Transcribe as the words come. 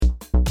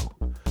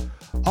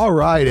All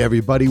right,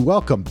 everybody,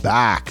 welcome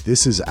back.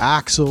 This is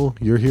Axel.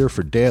 You're here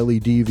for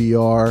Daily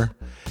DVR.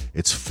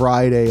 It's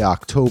Friday,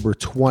 October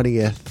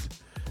 20th,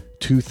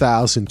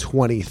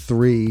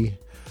 2023.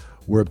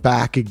 We're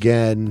back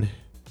again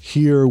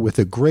here with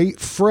a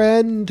great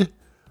friend.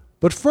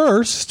 But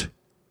first,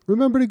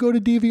 remember to go to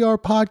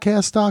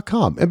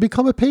dvrpodcast.com and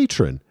become a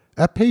patron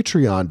at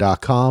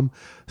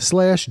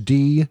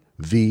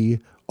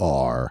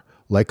patreon.com/DVR.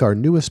 Like our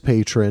newest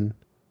patron,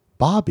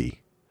 Bobby.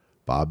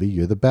 Bobby,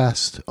 you're the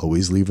best.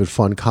 Always leaving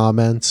fun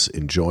comments,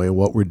 enjoying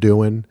what we're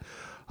doing.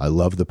 I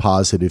love the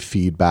positive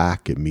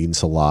feedback. It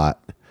means a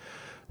lot.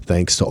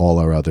 Thanks to all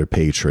our other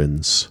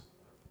patrons.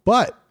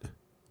 But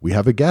we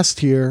have a guest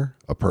here,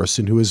 a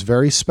person who is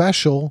very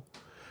special.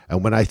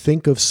 And when I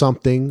think of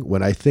something,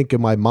 when I think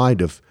in my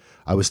mind of,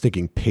 I was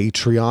thinking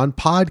Patreon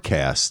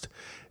podcast,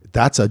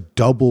 that's a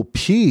double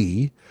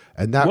P.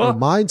 And that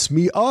reminds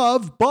me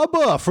of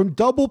Bubba from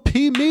Double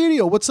P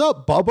Media. What's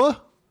up, Bubba?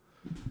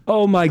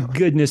 Oh, my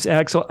goodness,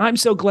 Axel. I'm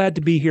so glad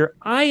to be here.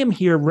 I am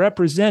here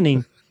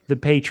representing the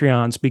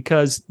Patreons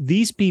because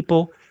these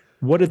people,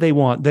 what do they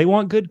want? They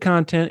want good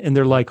content, and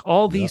they're like,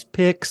 all these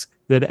picks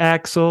that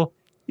Axel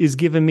is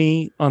giving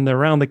me on the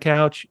Around the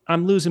Couch,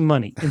 I'm losing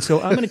money. And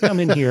so I'm going to come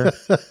in here.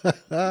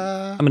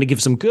 I'm going to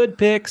give some good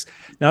picks,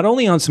 not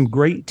only on some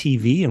great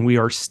TV, and we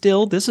are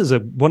still, this is a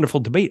wonderful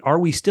debate, are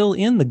we still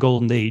in the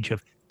golden age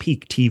of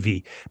peak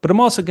TV? But I'm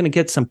also going to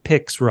get some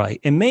picks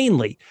right. And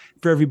mainly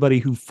for everybody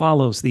who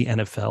follows the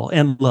NFL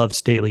and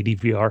loves Daily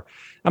DVR,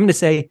 I'm going to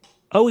say,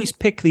 always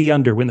pick the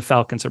under when the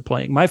Falcons are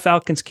playing. My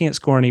Falcons can't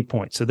score any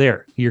points. So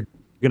there, you're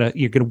gonna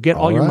get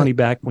all your money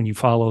back when you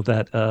follow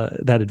that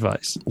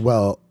advice.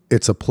 Well,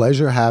 it's a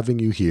pleasure having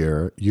you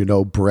here. You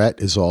know,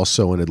 Brett is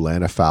also an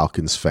Atlanta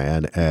Falcons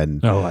fan,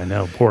 and I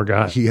know, poor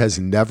guy. He has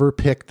never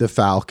picked the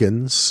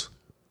Falcons.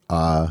 He's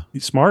a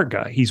smart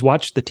guy. He's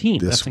watched the team.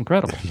 That's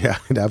incredible. Yeah,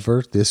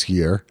 never this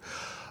year.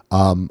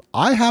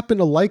 I happen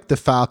to like the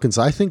Falcons.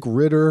 I think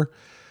Ritter,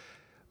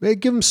 may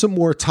give him some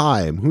more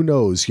time. Who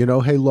knows? You know,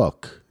 hey,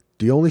 look,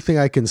 the only thing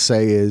I can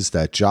say is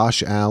that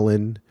Josh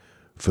Allen,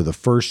 for the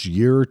first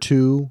year or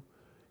two,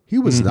 he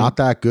was not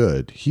that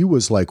good. He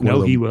was like,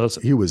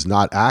 he was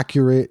not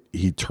accurate.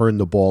 He turned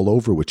the ball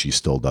over, which he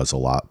still does a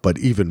lot, but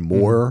even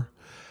more.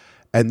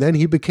 And then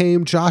he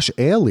became Josh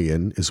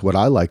Alien, is what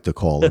I like to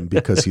call him,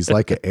 because he's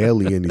like an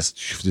alien. He's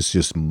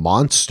just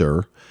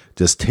monster,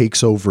 just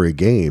takes over a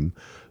game.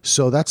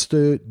 So that's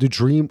the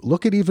dream.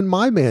 Look at even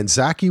my man,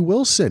 Zachy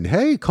Wilson.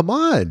 Hey, come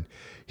on.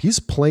 He's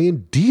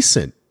playing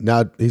decent.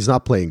 Now, he's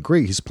not playing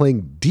great. He's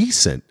playing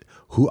decent.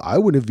 Who I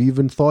would have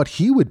even thought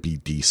he would be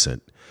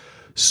decent.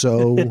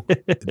 So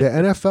the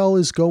NFL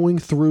is going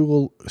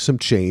through some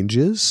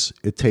changes.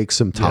 It takes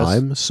some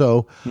time. Yes.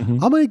 So I'm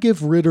going to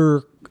give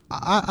Ritter,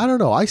 I don't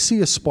know. I see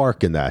a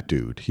spark in that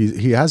dude.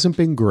 He hasn't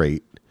been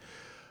great,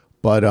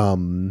 but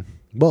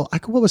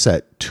what was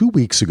that? 2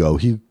 weeks ago,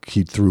 he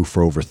threw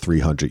for over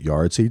 300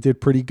 yards. He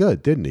did pretty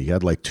good, didn't he? He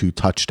had like 2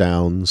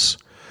 touchdowns.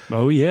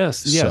 Oh yes.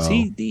 So,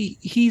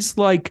 he's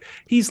like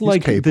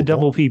capable. The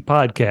Double P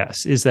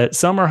podcast. Is that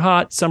some are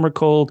hot, some are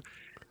cold,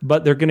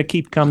 but they're going to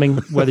keep coming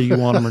whether you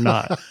want them or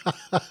not.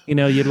 You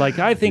know, you're like,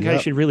 I think I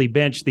should really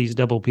bench these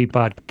Double P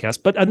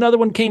podcasts, but another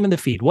one came in the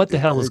feed. What the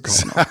hell is going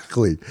on?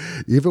 Exactly.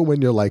 Even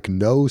when you're like,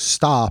 no,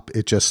 stop,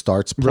 it just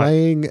starts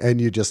playing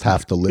and you just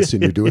have to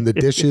listen. You're doing the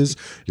dishes,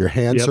 your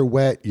hands are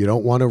wet. You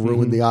don't want to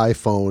ruin the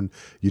iPhone.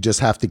 You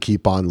just have to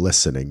keep on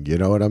listening. You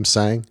know what I'm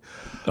saying?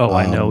 Oh,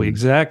 I know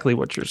exactly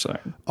what you're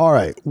saying. All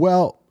right.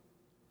 Well,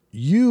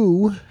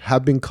 you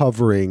have been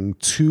covering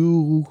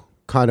 2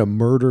 kind of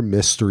murder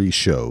mystery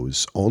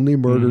shows, Only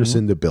Murders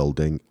in the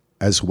Building,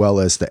 as well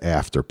as The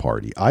After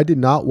Party. I did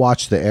not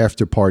watch The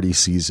After Party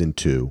season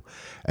 2,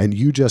 and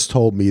you just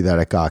told me that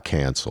it got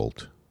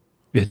canceled.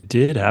 It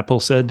did. Apple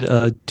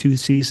said 2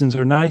 seasons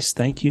are nice.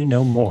 Thank you.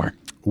 No more.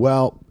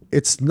 Well,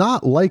 it's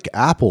not like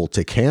Apple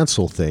to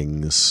cancel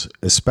things,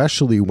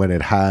 especially when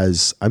it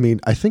has, I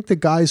mean, I think the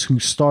guys who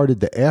started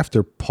The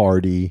After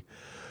Party,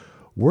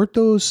 weren't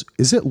those,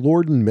 is it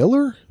Lord and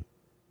Miller?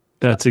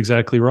 That's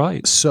exactly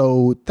right.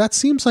 So that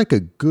seems like a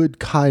good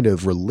kind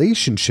of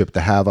relationship to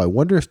have. I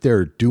wonder if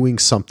they're doing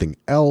something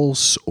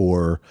else,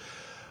 or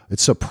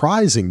it's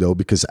surprising though,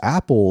 because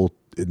Apple,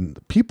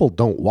 people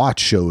don't watch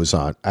shows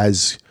on,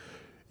 as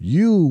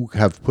you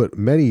have put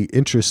many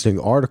interesting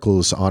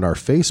articles on our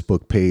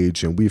Facebook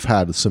page, and we've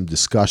had some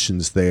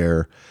discussions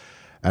there.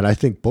 And I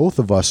think both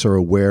of us are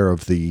aware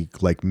of the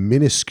like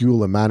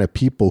minuscule amount of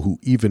people who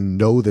even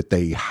know that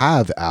they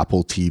have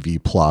Apple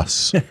TV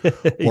Plus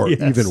or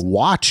even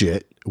watch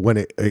it when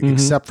it,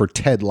 except for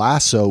Ted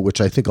Lasso, which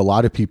I think a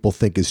lot of people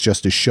think is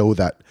just a show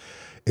that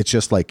it's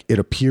just like it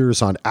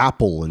appears on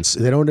Apple and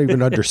they don't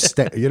even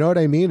understand. You know what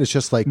I mean? It's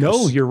just like,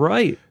 no, you're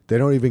right. They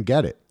don't even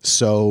get it.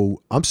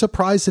 So I'm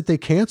surprised that they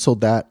canceled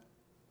that.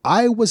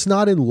 I was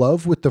not in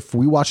love with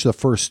we watched the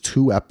first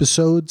 2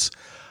 episodes.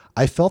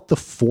 I felt the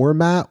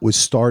format was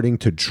starting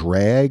to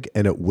drag,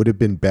 and it would have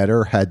been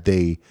better had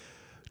they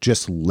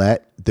just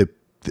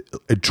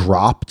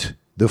dropped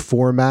the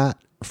format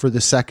for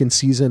the second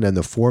season, and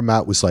the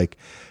format was like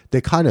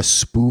they kind of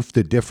spoofed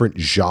a different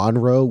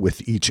genre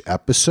with each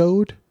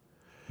episode.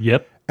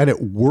 Yep. And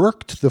it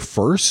worked the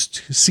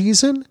first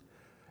season.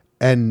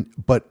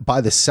 But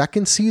by the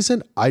second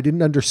season, I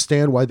didn't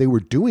understand why they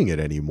were doing it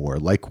anymore.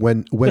 Like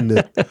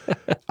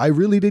I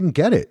really didn't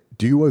get it.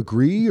 Do you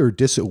agree or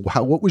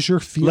what was your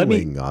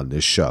feeling on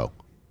this show?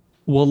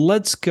 Well,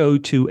 let's go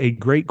to a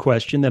great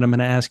question that I'm going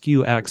to ask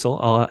you, Axel.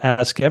 I'll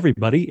ask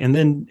everybody. And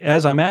then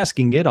as I'm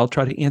asking it, I'll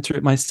try to answer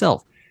it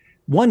myself.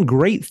 One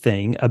great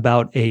thing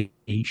about a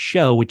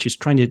show, which is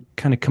trying to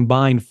kind of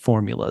combine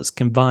formulas,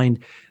 combine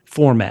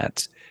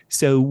formats.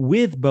 So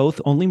with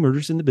both Only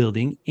Murders in the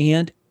Building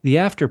and The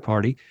After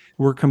Party,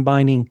 we're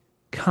combining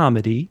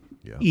comedy.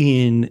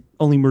 In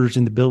Only Murders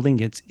in the Building.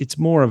 It's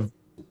more of,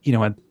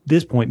 at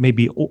this point,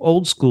 maybe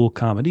old school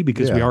comedy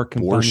because we are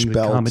combining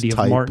the comedy of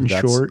Martin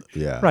Short.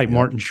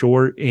 Martin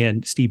Short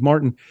and Steve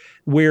Martin,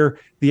 where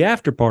The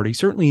After Party,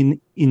 certainly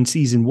in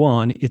season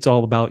 1, it's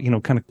all about,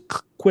 kind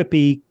of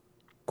quippy,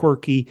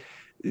 quirky,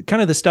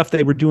 kind of the stuff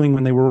they were doing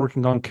when they were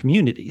working on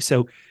Community.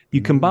 So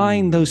you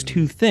combine those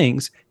two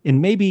things,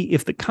 and maybe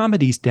if the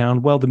comedy's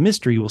down, well, the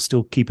mystery will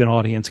still keep an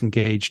audience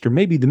engaged, or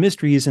maybe the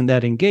mystery isn't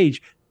that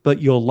engaged, but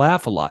you'll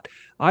laugh a lot.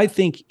 I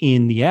think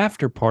in The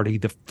After Party,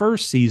 the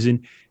first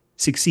season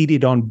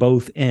succeeded on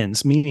both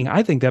ends, meaning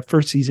I think that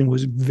first season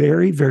was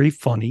very, very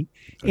funny.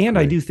 Agreed. And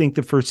I do think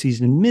the first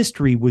season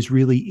mystery was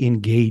really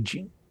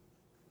engaging.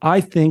 I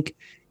think,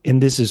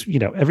 and this is,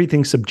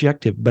 everything's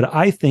subjective, but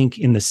I think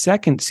in the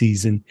second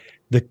season,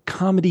 the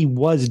comedy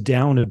was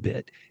down a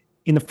bit.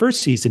 In the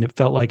first season, it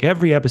felt like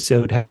every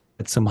episode had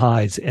some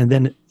highs. And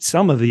then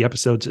some of the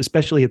episodes,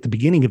 especially at the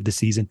beginning of the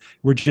season,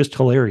 were just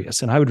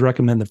hilarious. And I would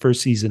recommend the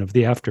first season of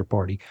The After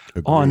Party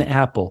on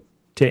Apple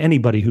to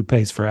anybody who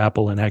pays for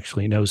Apple and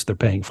actually knows they're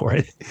paying for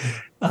it.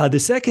 The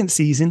second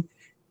season,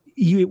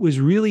 it was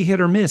really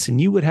hit or miss.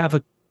 And you would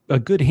have a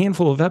good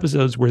handful of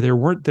episodes where there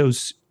weren't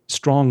those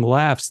strong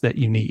laughs that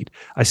you need.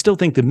 I still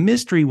think the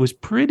mystery was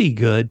pretty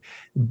good,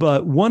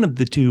 but one of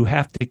the two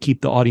have to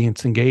keep the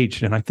audience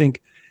engaged. And I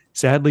think,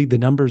 sadly, the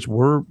numbers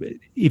were,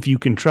 if you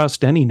can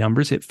trust any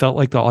numbers, it felt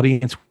like the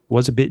audience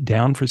was a bit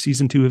down for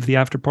season 2 of The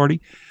After Party.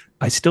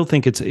 I still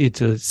think it's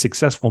a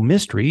successful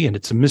mystery, and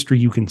it's a mystery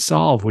you can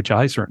solve, which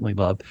I certainly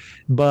love.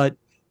 But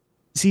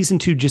season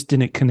 2 just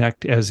didn't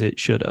connect as it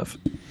should have.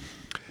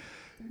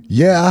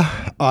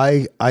 Yeah,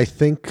 I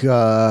think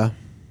I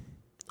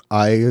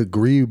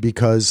agree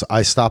because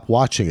I stopped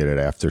watching it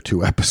after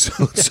 2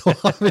 episodes. So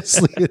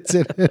obviously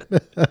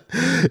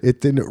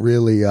it didn't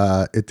really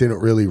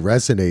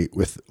resonate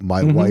with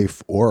my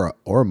wife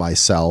or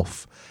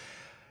myself.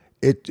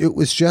 It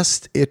was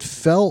just, it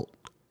felt,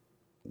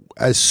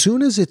 as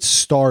soon as it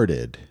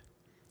started,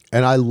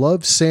 and I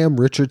love Sam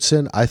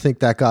Richardson. I think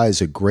that guy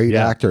is a great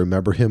actor.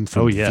 Remember him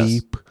from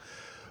Veep?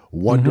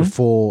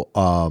 Wonderful.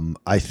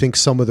 I think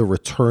some of the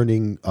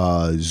returning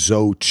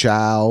Zoe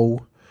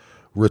Chow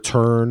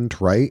returned,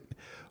 right?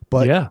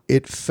 But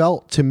it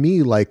felt to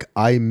me like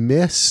I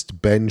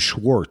missed Ben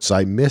Schwartz.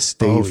 I missed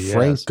Dave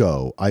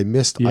Franco. I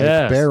missed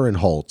Ike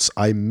Barinholtz.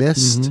 I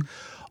missed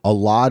a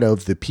lot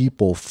of the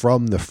people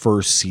from the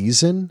first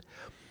season.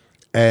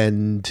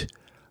 And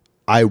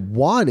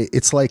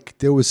it's like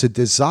there was a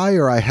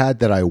desire I had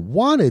that I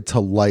wanted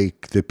to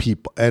like the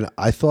people. And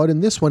I thought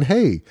in this one,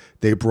 hey,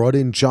 they brought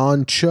in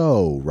John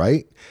Cho,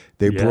 right?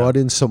 They brought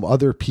in some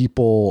other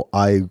people.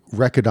 I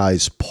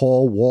recognize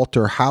Paul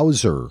Walter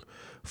Hauser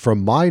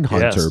from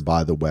Mindhunter,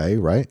 by the way,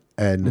 right?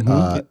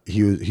 And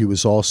he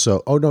was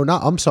also,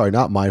 not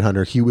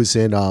Mindhunter. He was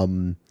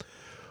in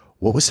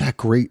what was that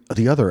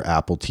the other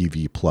Apple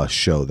TV Plus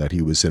show that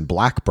he was in,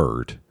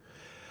 Blackbird.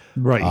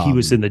 Right, he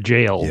was in the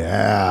jail,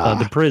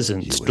 the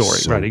prison story,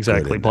 so right?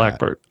 Exactly,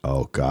 Blackbird.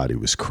 Oh God, he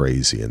was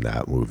crazy in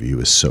that movie. He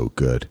was so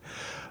good,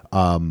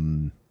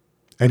 and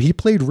he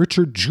played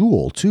Richard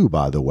Jewell too,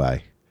 by the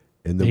way.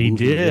 In the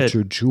movie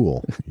Richard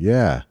Jewell.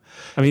 Yeah.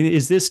 I mean,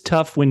 is this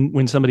tough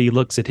when somebody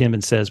looks at him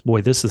and says,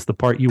 boy, this is the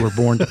part you were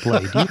born to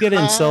play? Do you get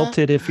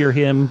insulted if you're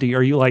him?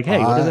 Are you like, hey,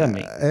 what does that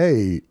mean?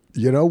 Hey,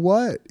 you know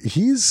what?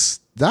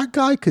 That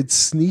guy could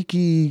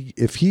sneaky,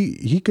 if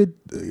he could,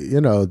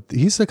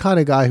 he's the kind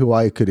of guy who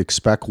I could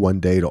expect one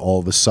day to all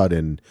of a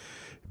sudden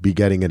be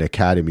getting an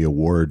Academy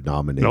Award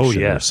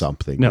nomination or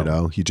something.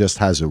 He just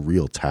has a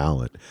real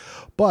talent.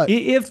 But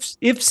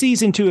if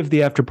season 2 of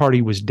The After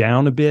Party was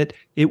down a bit,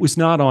 it was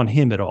not on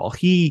him at all.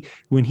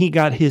 When he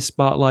got his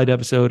spotlight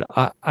episode,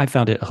 I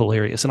found it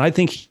hilarious. And I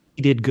think he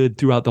did good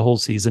throughout the whole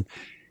season.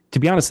 To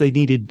be honest, they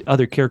needed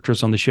other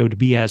characters on the show to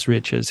be as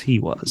rich as he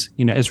was,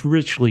 as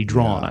richly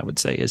drawn, I would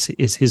say,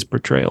 as his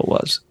portrayal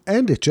was.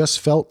 And it just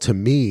felt to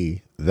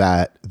me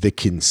that the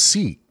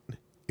conceit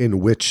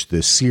in which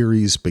the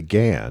series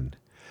began,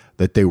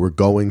 that they were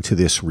going to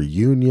this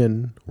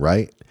reunion,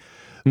 right?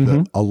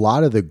 A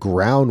lot of the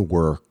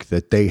groundwork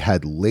that they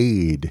had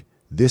laid,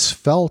 this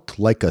felt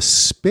like a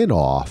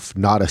spin-off,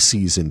 not a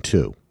season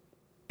 2.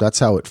 That's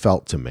how it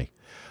felt to me.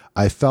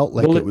 I felt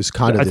like it was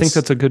kind of I think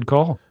that's a good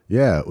call.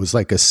 Yeah, it was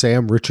like a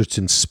Sam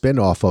Richardson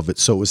spin-off of it.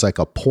 So it was like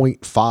a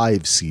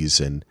 0.5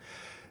 season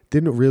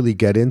didn't really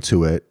get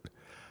into it.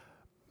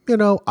 You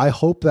know, I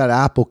hope that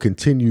Apple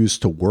continues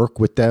to work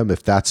with them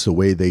if that's the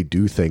way they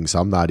do things.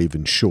 I'm not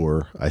even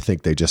sure. I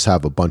think they just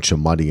have a bunch of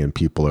money and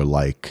people are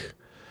like,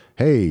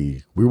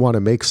 hey, we want to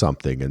make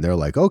something. And they're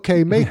like,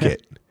 okay, make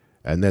it.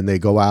 And then they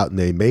go out and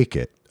they make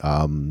it.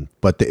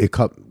 But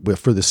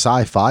for the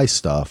sci-fi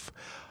stuff,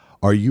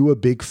 are you a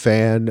big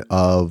fan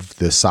of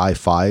the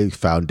Sci-Fi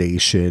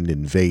Foundation,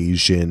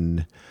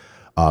 Invasion?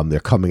 They're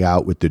coming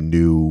out with the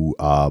new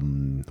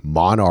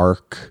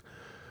Monarch,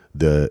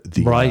 the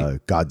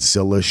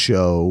Godzilla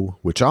show,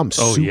 which I'm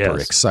super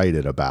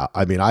excited about.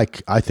 I mean, I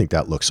think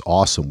that looks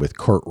awesome with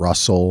Kurt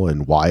Russell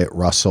and Wyatt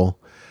Russell.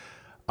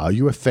 Are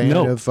you a fan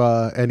of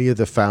any of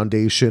the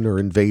Foundation or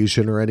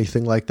Invasion or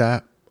anything like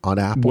that on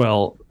Apple?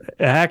 Well,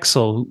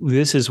 Axel,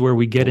 this is where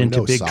we get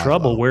into big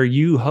trouble. Where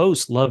you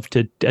hosts love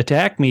to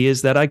attack me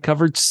is that I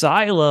covered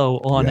Silo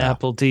on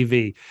Apple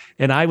TV,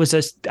 and I was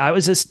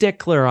a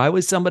stickler. I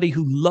was somebody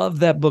who loved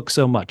that book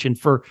so much, and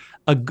for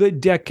a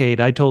good decade,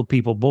 I told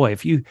people, boy,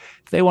 if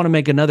they want to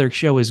make another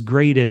show as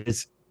great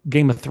as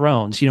Game of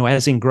Thrones,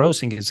 as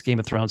engrossing as Game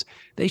of Thrones,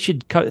 they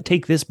should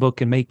take this book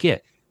and make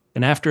it.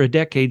 And after a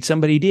decade,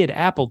 somebody did.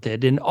 Apple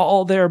did, and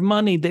all their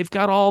money, they've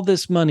got all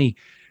this money.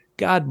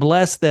 God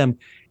bless them.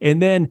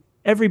 And then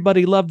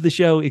everybody loved the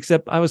show,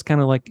 except I was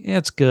kind of like, yeah,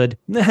 it's good.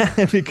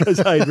 Because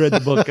I had read the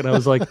book and I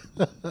was like,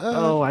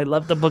 oh, I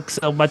love the book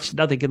so much.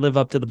 Nothing can live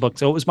up to the book.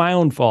 So it was my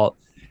own fault.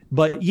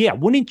 But yeah,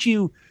 wouldn't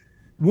you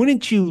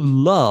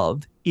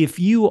love if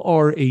you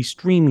are a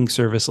streaming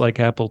service like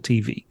Apple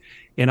TV?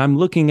 And I'm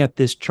looking at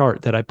this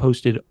chart that I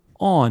posted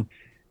on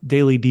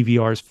Daily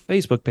DVR's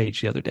Facebook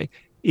page the other day.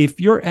 If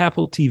you're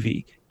Apple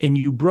TV and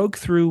you broke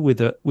through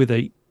with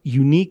a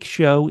unique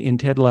show in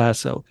Ted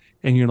Lasso,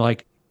 and you're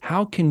like,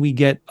 how can we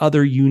get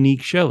other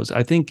unique shows?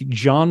 I think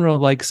genre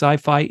like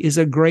sci-fi is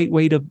a great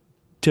way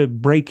to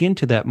break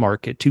into that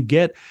market, to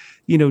get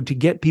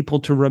people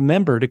to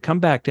remember to come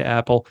back to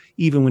Apple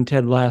even when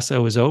Ted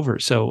Lasso is over.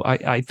 So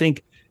I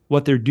think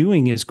what they're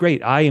doing is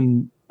great. I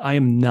am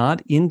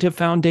not into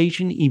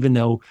Foundation, even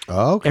though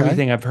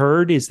everything I've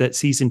heard is that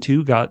season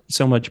 2 got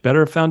so much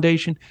better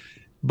Foundation.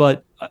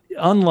 But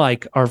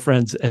unlike our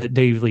friends at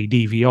Daily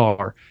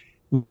DVR,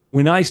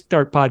 when I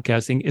start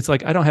podcasting, it's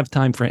like I don't have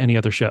time for any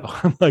other show.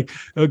 I'm like,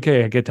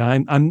 okay, I get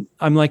time.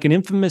 I'm like an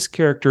infamous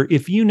character.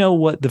 If you know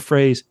what the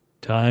phrase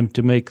 "time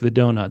to make the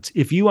donuts,"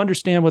 if you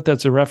understand what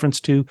that's a reference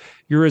to,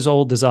 you're as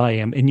old as I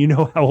am, and you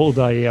know how old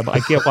I am. I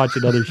can't watch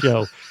another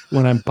show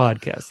when I'm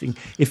podcasting.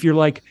 If you're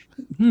like,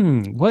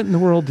 what in the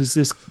world does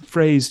this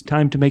phrase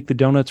 "time to make the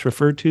donuts"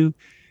 refer to?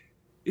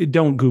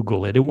 Don't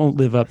Google it. It won't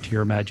live up to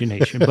your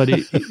imagination. But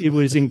it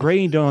was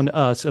ingrained on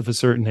us of a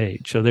certain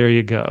age. So there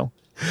you go.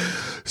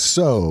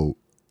 So,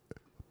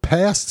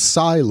 past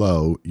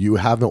Silo, you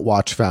haven't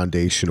watched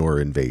Foundation or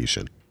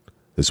Invasion,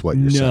 is what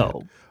you're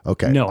saying.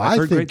 Okay. No, I've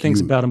heard great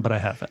things about them, but I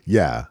haven't.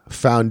 Yeah.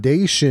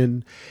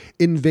 Foundation.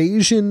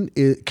 Invasion,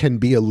 it can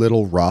be a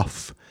little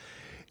rough.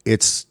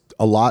 It's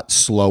a lot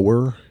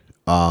slower.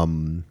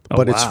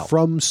 But it's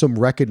from some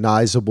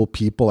recognizable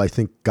people. I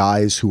think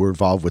guys who are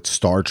involved with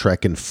Star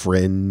Trek and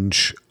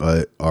Fringe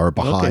are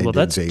behind. Okay, well,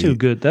 that's too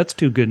good. That's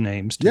two good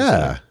names.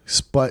 Yeah,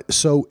 but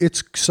so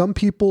it's some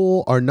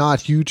people are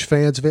not huge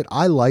fans of it.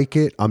 I like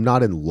it. I'm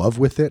not in love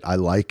with it. I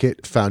like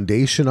it.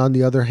 Foundation, on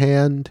the other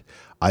hand,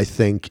 I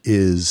think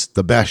is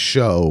the best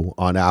show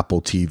on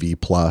Apple TV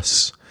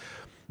Plus.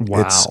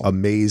 Wow, it's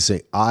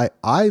amazing. I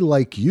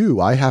like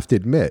you. I have to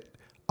admit,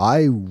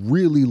 I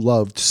really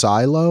loved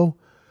Silo.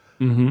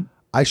 Mm-hmm.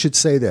 I should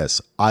say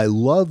this. I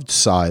loved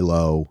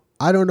Silo.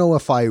 I don't know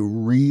if I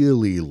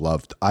really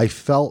loved. I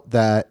felt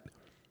that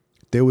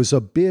there was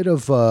a bit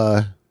of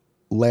a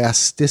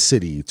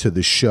elasticity to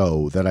the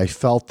show that I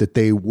felt that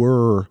they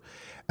were,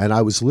 and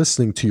I was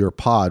listening to your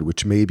pod,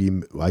 which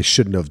maybe I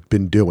shouldn't have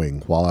been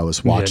doing while I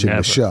was watching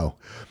the show.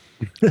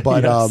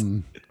 But yes.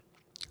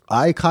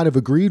 I kind of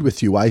agreed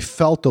with you. I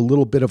felt a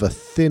little bit of a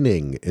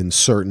thinning in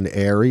certain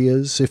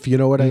areas, if you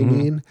know what I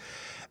mean.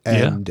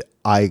 And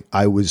I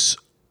was...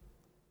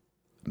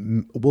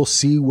 We'll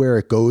see where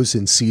it goes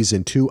in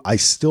season 2. I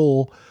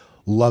still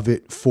love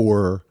it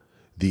for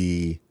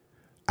the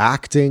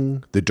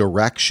acting, the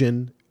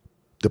direction,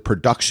 the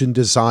production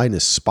design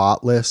is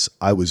spotless.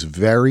 I was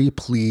very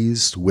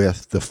pleased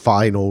with the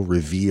final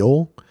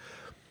reveal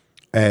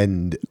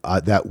and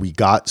that we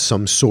got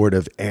some sort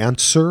of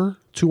answer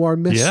to our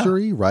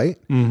mystery, right?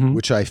 Mm-hmm.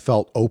 Which I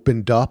felt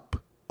opened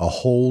up a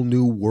whole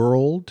new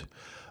world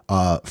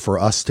for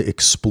us to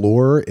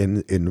explore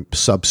in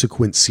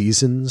subsequent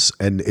seasons.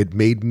 And it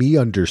made me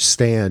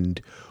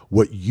understand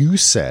what you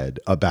said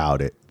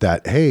about it,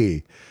 that,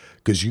 hey,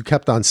 because you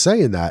kept on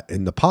saying that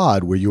in the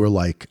pod where you were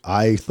like,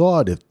 I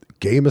thought if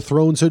Game of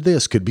Thrones or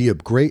this could be a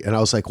great, and I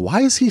was like,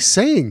 why is he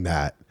saying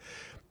that?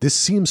 This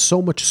seems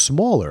so much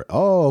smaller.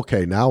 Oh,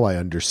 okay. Now I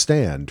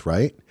understand,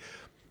 right?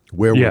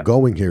 Where we're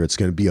going here, it's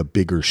going to be a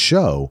bigger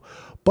show.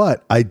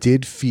 But I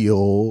did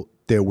feel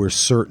there were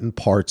certain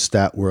parts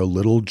that were a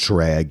little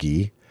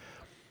draggy.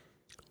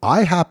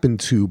 I happen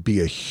to be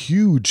a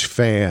huge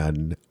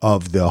fan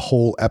of the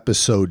whole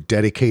episode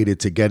dedicated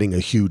to getting a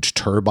huge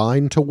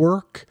turbine to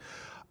work.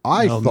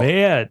 I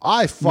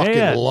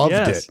fucking loved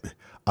it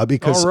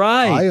because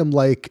I am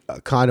like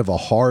kind of a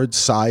hard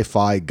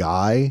sci-fi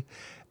guy,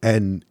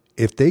 and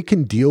if they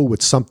can deal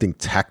with something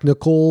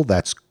technical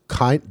that's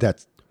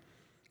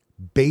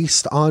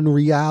based on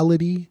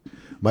reality.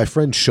 My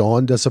friend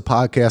Sean does a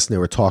podcast and they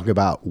were talking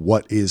about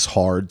what is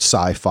hard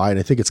sci-fi, and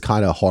I think it's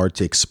kind of hard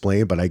to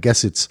explain, but I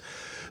guess it's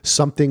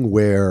something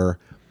where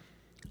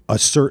a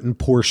certain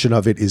portion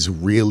of it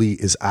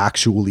is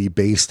actually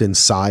based in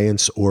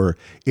science, or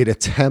it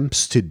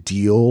attempts to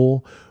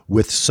deal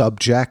with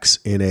subjects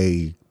in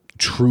a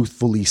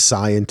truthfully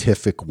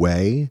scientific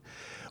way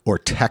or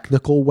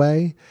technical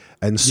way.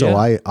 And so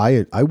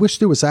I wish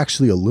there was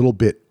actually a little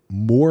bit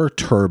more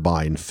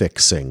turbine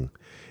fixing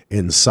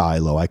in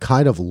Silo. I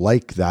kind of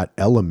like that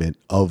element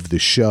of the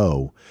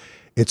show.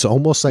 It's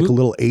almost like a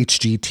little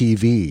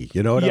HGTV.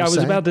 You know what I'm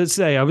saying?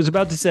 I was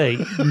about to say,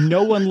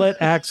 no one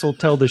let Axel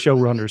tell the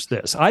showrunners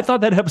this. I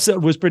thought that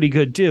episode was pretty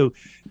good too.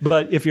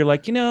 But if you're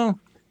like,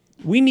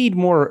 we need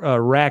more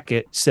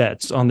racket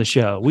sets on the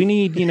show. We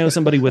need,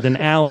 somebody with an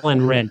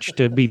Allen wrench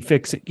to be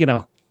fixing,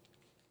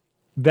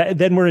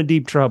 then we're in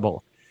deep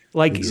trouble.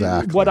 Like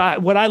exactly. What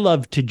I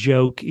love to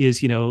joke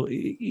is,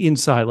 in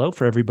Silo,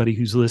 for everybody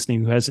who's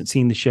listening who hasn't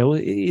seen the show,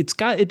 it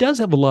does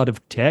have a lot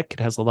of tech. It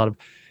has a lot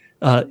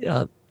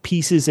of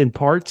pieces and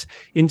parts.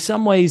 In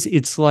some ways,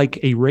 it's like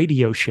a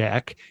Radio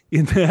Shack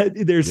in that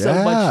there's so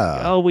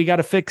much, we got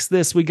to fix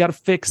this, we got to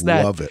fix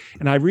that. Love it.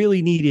 And I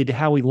really needed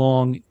Howie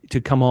Long to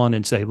come on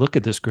and say, look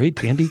at this great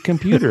dandy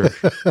computer.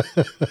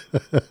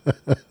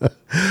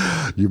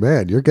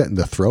 You're getting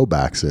the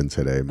throwbacks in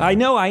today, man. I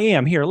know I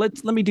am. Here,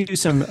 let me do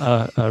some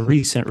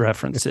recent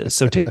references.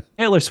 So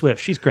Taylor Swift,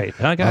 she's great,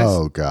 huh, guys?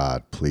 Oh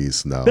God,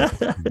 please no.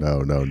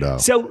 No.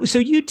 So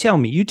you tell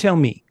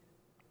me,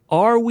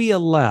 are we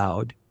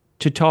allowed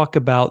to talk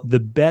about the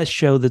best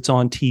show that's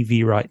on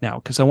TV right now?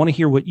 Because I want to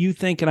hear what you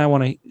think and I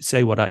want to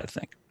say what I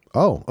think.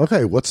 Oh,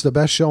 okay. What's the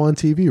best show on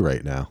TV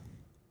right now?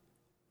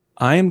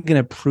 I am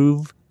going to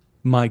prove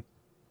my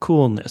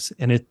coolness,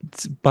 and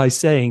it's by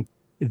saying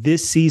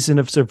this season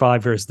of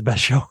Survivor is the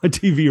best show on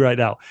TV right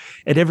now.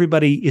 And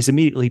everybody is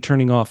immediately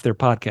turning off their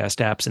podcast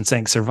apps and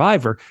saying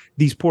Survivor.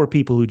 These poor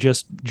people who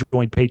just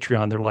joined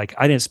Patreon, they're like,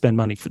 I didn't spend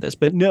money for this.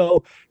 But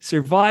no,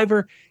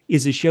 Survivor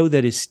is a show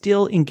that is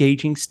still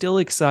engaging, still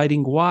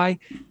exciting. Why?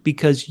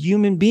 Because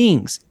human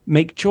beings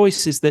make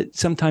choices that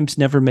sometimes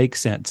never make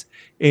sense.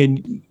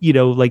 And,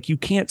 you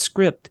can't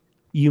script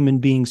human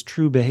beings'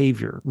 true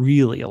behavior,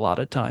 really, a lot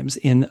of times.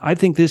 And I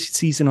think this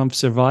season of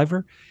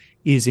Survivor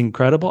is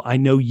incredible. I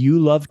know you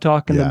love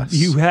talking. Yes.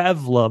 You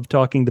have loved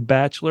talking The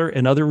Bachelor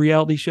and other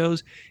reality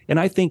shows. And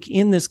I think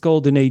in this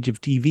golden age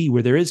of TV,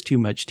 where there is too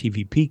much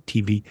TV, peak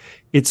TV,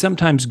 it's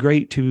sometimes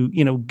great to,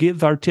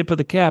 give our tip of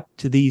the cap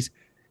to these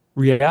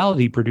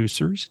reality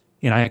producers.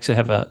 And I actually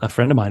have a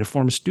friend of mine, a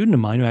former student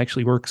of mine, who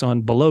actually works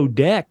on Below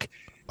Deck.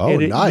 Oh,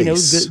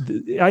 nice.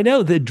 I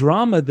know the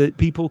drama that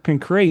people can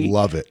create.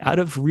 Love it. Out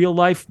of real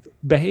life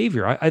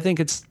behavior. I think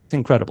it's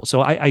incredible.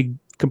 So I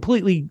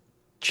completely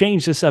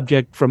changed the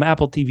subject from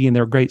Apple TV and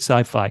their great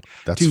sci-fi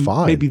to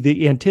fine. Maybe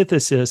the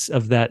antithesis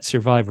of that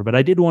Survivor. But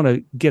I did want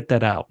to get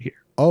that out here.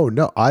 Oh,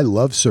 no, I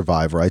love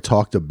Survivor. I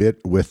talked a bit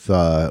with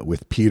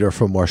Peter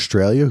from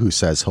Australia, who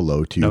says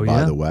hello to you,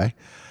 by the way.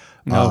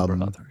 No,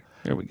 brother.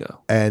 Here we go.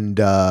 And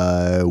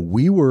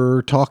we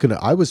were talking.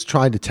 I was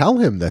trying to tell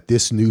him that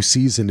this new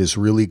season is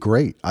really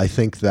great. I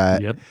think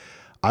that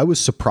I was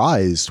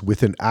surprised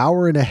with an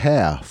hour and a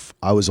half.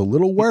 I was a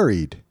little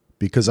worried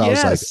because I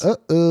was like,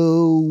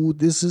 uh-oh,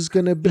 this is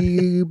going to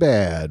be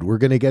bad. We're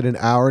going to get an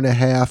hour and a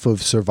half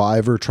of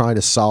Survivor trying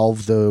to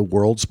solve the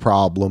world's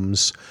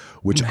problems,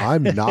 which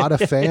I'm not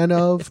a fan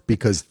of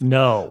because,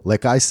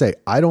 like I say,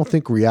 I don't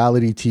think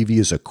reality TV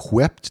is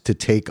equipped to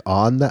take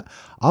on that.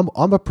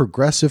 I'm a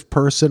progressive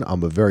person.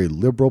 I'm a very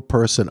liberal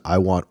person. I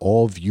want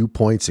all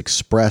viewpoints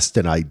expressed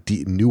and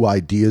new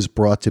ideas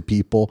brought to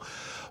people.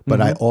 But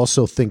I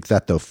also think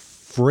that the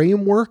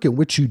framework in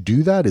which you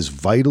do that is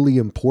vitally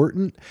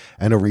important.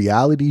 And a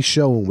reality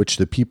show in which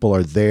the people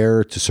are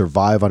there to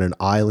survive on an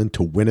island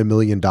to win $1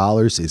 million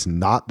is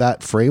not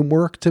that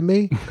framework to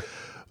me.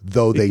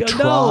 Though they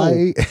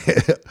try.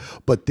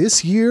 But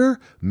this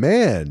year,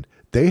 man,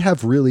 they've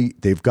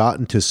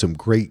gotten to some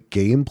great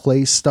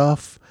gameplay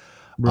stuff.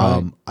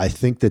 Right. I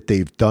think that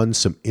they've done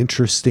some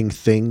interesting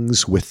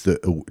things with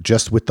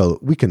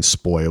we can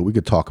spoil. We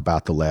could talk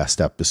about the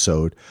last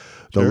episode.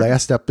 The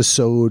last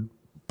episode,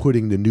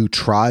 putting the new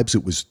tribes,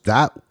 it was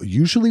that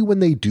usually when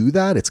they do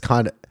that,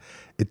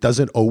 it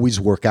doesn't always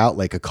work out.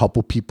 Like a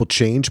couple people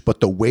change, but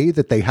the way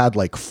that they had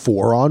like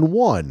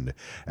 4-on-1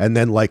 and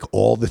then like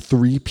all the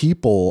 3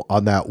 people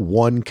on that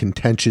one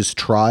contentious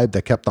tribe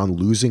that kept on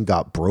losing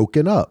got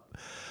broken up.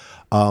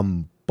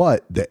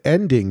 But the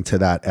ending to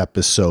that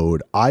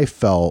episode, I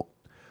felt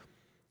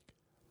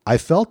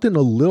in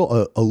a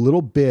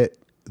little bit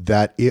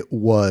that it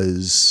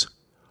was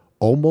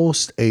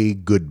almost a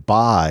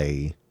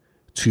goodbye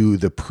to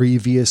the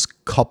previous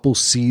couple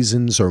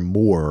seasons or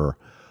more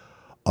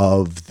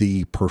of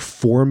the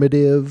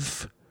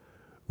performative,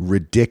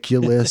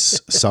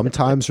 ridiculous,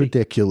 sometimes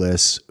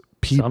ridiculous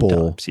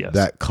people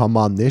that come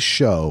on this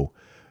show,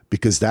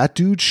 because that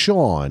dude,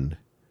 Sean,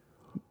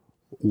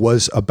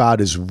 was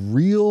about as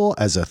real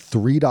as a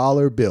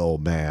 $3 bill,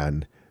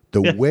 man.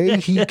 The way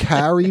he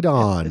carried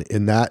on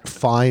in that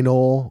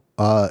final,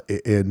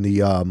 in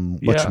the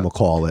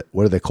whatchamacallit,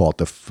 what do they call it?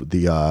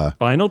 The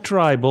final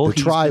tribal. The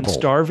tribal. Been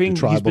starving.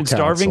 He's been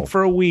starving council.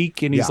 for a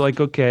week, and he's like,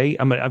 okay,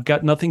 I've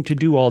got nothing to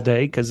do all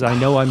day because I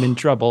know I'm in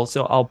trouble.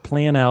 So I'll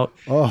plan out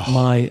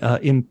my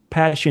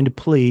impassioned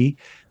plea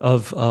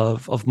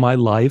of my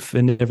life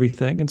and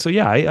everything. And so,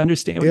 yeah, I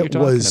understand what you're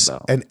talking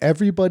about. And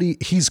everybody,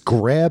 he's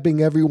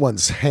grabbing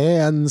everyone's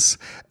hands,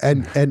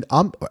 and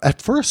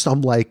at first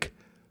I'm like,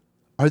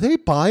 are they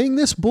buying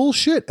this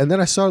bullshit? And then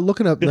I started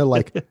looking up and they're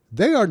like,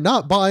 they are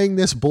not buying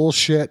this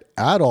bullshit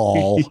at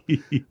all.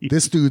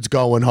 This dude's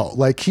going home.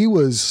 Like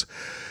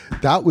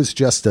that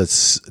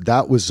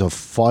was a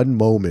fun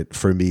moment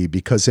for me,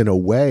 because in a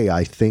way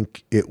I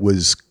think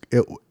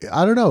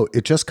I don't know.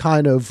 It just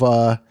kind of,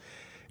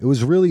 it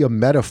was really a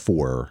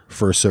metaphor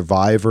for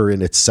Survivor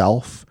in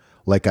itself.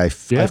 Like I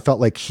felt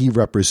like he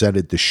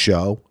represented the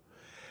show.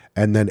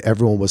 And then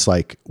everyone was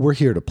like, we're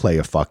here to play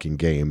a fucking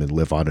game and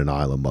live on an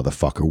island,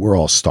 motherfucker. We're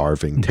all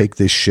starving. Take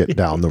this shit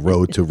down the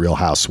road to Real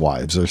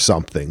Housewives or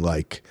something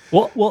like.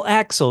 Well,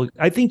 Axel,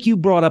 I think you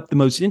brought up the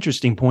most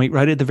interesting point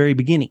right at the very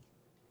beginning.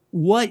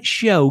 What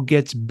show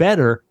gets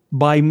better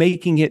by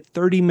making it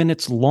 30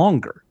 minutes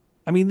longer?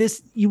 I mean,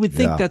 you would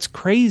think that's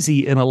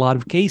crazy in a lot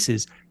of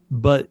cases,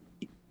 but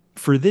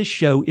for this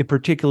show, it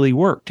particularly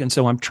worked. And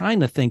so I'm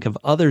trying to think of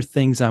other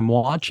things I'm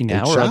watching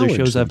now or other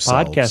shows I've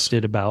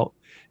podcasted about.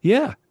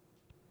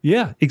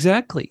 Yeah,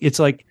 exactly. It's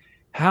like,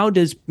 how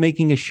does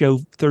making a show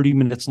 30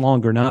 minutes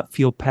longer not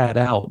feel pad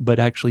out, but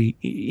actually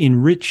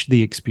enrich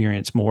the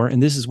experience more? And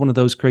this is one of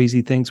those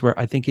crazy things where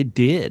I think it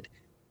did.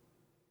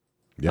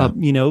 Yeah.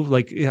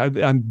 Like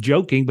I'm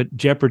joking, but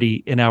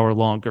Jeopardy an hour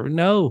longer.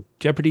 No,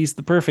 Jeopardy's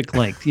the perfect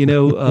length. It's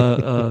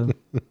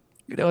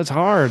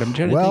hard. I'm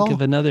trying to think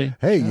of another.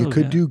 Hey, you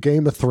could do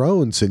Game of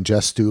Thrones and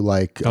just do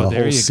like a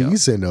whole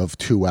season of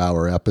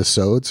 2-hour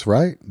episodes,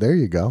 right? There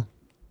you go.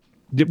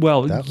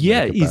 Well,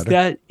 yeah,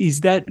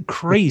 is that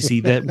crazy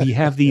that we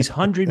have these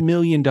 $100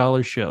 million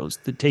shows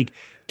that take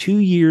 2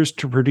 years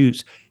to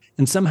produce,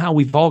 and somehow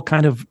we've all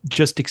kind of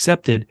just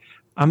accepted,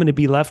 I'm going to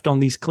be left on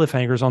these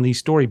cliffhangers, on these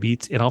story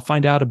beats, and I'll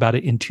find out about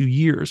it in 2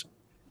 years.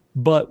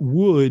 But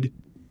would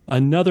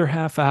another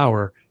half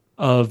hour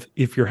of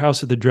If You're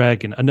House of the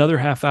Dragon, another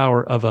half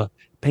hour of a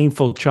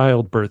painful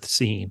childbirth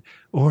scene,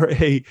 or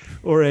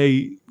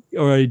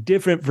a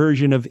different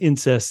version of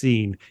incest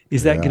scene,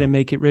 is that going to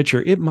make it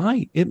richer? It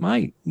might.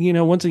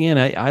 Once again,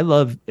 I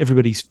love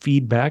everybody's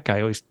feedback.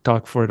 I always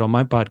talk for it on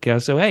my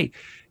podcast. So, hey,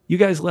 you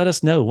guys let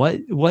us know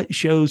what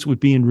shows would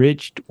be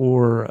enriched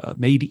or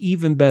made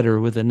even better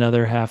with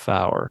another half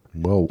hour.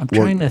 Well, I'm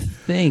trying to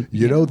think.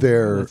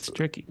 It's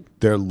tricky.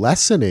 They're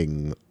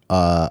lessening.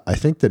 I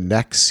think the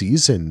next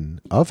season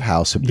of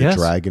House of the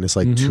Dragon is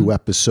like 2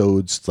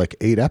 episodes, like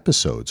 8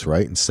 episodes,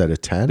 right? Instead of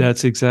 10.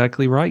 That's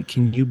exactly right.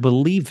 Can you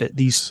believe it?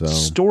 These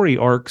story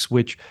arcs,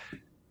 which,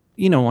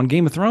 on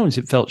Game of Thrones,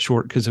 it felt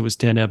short because it was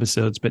 10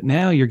 episodes, but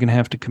now you're going to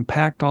have to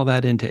compact all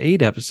that into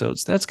 8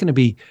 episodes. It's going to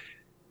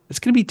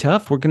be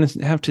tough. We're going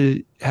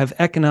to have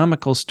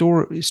economical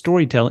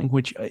storytelling,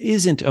 which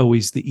isn't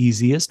always the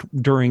easiest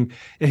during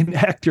an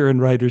actor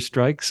and writer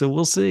strike. So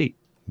we'll see.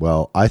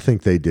 Well, I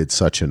think they did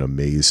such an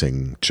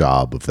amazing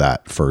job of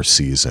that first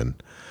season.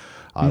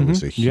 I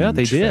was a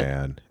huge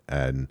fan.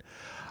 And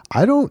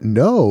I don't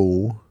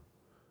know.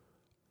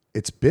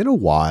 It's been a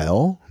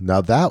while. Now,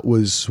 that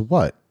was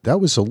what? That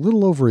was a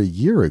little over a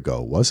year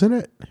ago, wasn't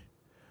it?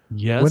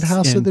 Yes. When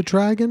House of the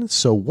Dragon?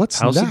 So what's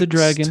House next? of the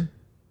Dragon.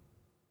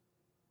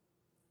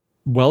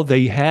 Well,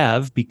 they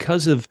have,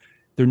 because of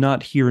they're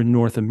not here in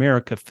North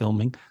America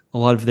filming, a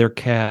lot of their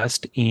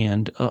cast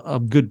and a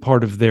good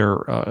part of their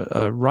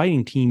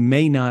writing team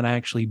may not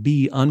actually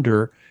be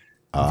under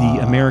the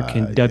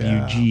American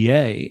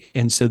WGA.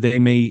 And so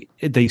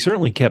they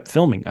certainly kept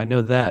filming. I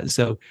know that.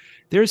 So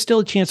there's still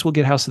a chance we'll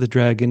get House of the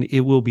Dragon.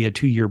 It will be a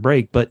 2-year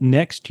break, but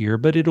next year,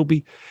 but it'll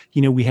be,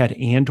 we had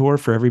Andor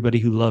for everybody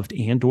who loved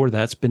Andor.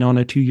 That's been on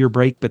a 2-year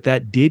break, but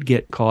that did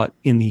get caught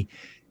in the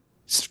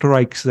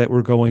strikes that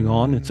were going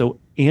on. And so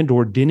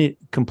Andor didn't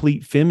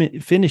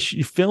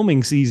finish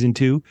filming season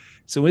 2.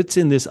 So it's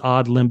in this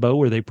odd limbo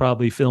where they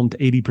probably filmed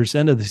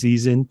 80% of the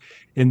season.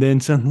 And then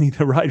suddenly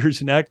the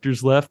writers and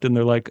actors left and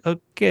they're like,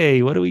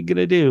 okay, what are we going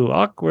to do?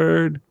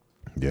 Awkward.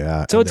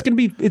 Yeah. So it's going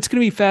to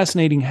be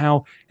fascinating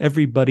how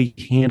everybody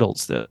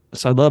handles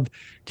this. I love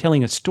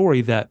telling a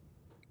story that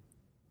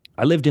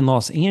I lived in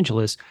Los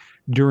Angeles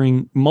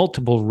during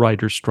multiple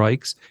writer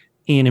strikes.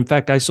 And in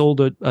fact, I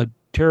sold a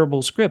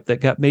terrible script that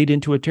got made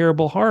into a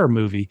terrible horror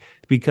movie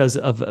because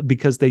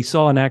they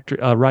saw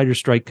a writer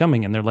strike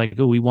coming, and they're like,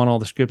 "Oh, we want all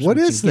the scripts." What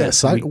is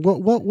this?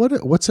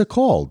 What's it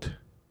called?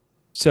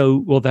 So,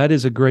 well, that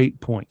is a great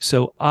point.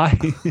 So I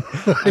You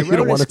don't wrote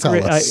a want to tell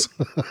script. us.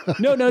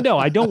 No.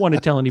 I don't want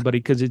to tell anybody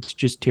because it's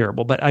just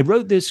terrible. But I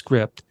wrote this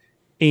script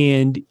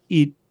and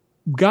it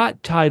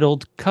got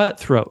titled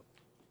Cutthroat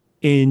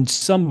in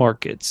some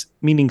markets,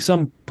 meaning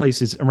some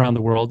places around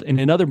the world. And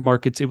in other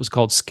markets, it was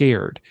called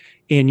Scared.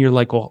 And you're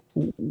like, well,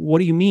 what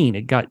do you mean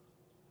it got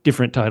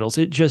different titles?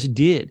 It just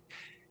did.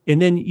 And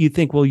then you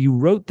think, well, you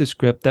wrote the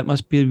script. That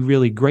must be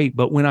really great.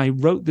 But when I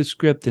wrote the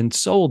script and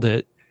sold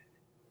it,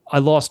 I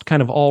lost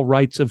kind of all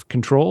rights of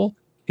control.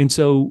 And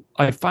so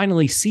I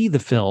finally see the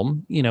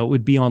film, it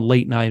would be on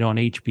late night on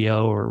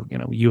HBO or,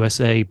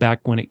 USA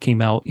back when it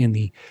came out in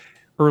the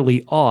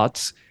early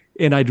aughts.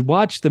 And I'd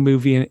watch the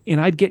movie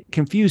and I'd get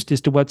confused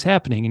as to what's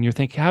happening. And you're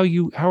thinking, how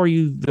are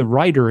you the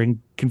writer and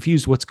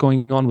confused what's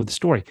going on with the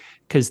story?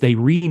 Because they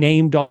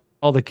renamed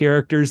all the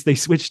characters, they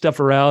switched stuff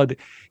around.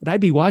 And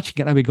I'd be watching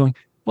it and I'd be going,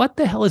 what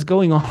the hell is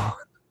going on?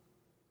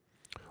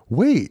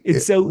 Wait,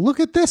 so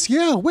look at this.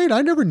 Yeah, wait,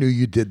 I never knew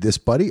you did this,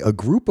 buddy. A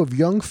group of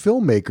young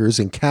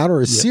filmmakers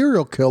encounter a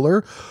serial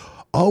killer.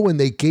 Oh, and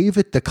they gave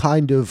it the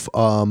kind of,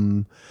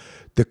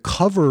 the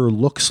cover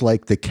looks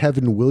like the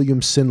Kevin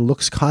Williamson,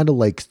 looks kind of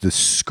like the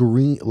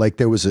screen, like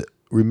there was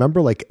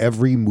remember like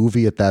every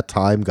movie at that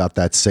time got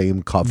that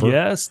same cover?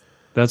 Yes,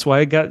 that's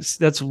why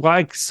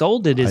I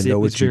sold it, is it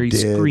was very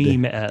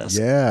Scream-esque.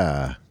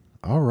 Yeah,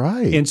 all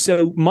right. And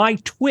so my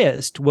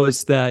twist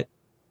was that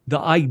the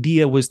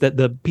idea was that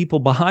the people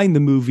behind the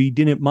movie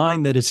didn't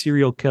mind that a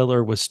serial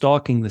killer was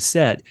stalking the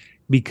set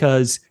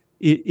because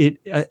it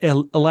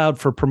allowed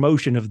for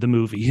promotion of the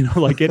movie.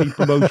 Like any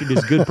promotion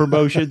is good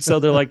promotion. So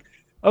they're like,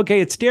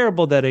 okay, it's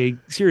terrible that a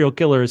serial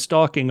killer is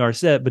stalking our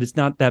set, but it's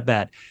not that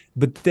bad.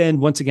 But then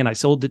once again, I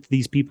sold it to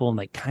these people and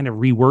they kind of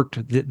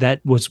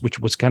reworked which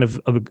was kind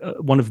of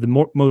one of the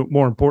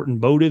more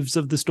important motives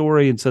of the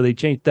story. And so they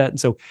changed that. And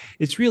so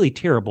it's really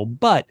terrible.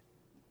 But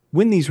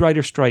when these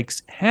writer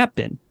strikes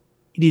happen,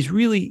 it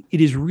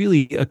is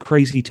really a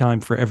crazy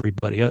time for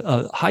everybody.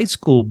 A high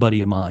school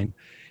buddy of mine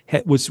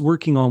was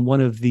working on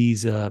one of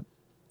these,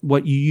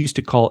 what you used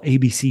to call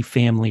ABC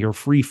Family or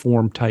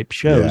freeform type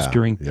shows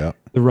during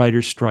the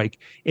writer's strike.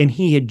 And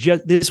he had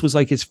this was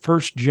like his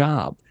first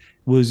job,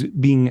 was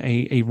being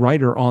a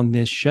writer on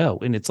this show.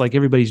 And it's like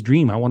everybody's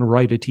dream. I want to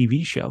write a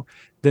TV show.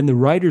 Then the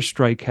writer's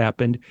strike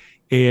happened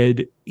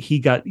and he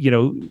got,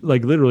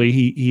 like literally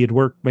he had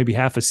worked maybe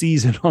half a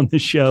season on the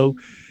show.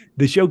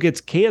 The show gets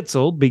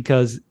canceled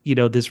because,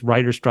 this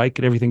writer strike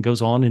and everything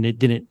goes on and it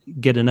didn't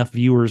get enough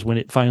viewers when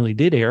it finally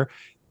did air.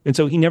 And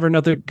so he never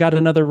got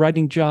another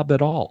writing job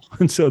at all.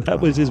 And so that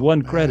was his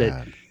one credit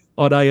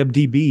on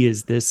IMDb,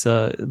 is this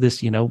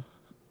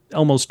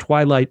almost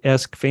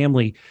Twilight-esque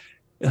family,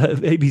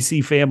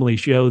 ABC Family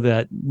show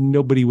that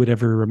nobody would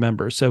ever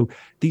remember. So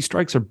these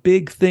strikes are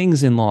big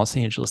things in Los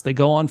Angeles. They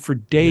go on for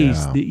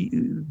days. Yeah.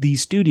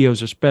 These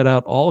studios are spread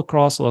out all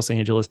across Los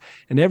Angeles,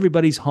 and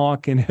everybody's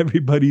honking,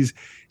 everybody's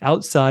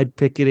outside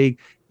picketing,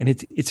 and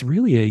it's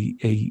really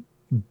a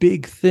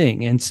big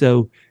thing. And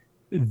so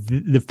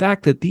the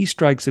fact that these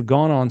strikes have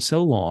gone on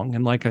so long,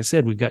 and like I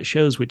said, we've got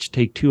shows which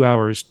take 2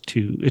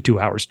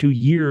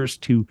 years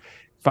to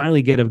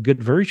finally get a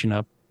good version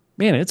of.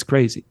 Man, it's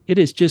crazy. It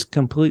is just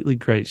completely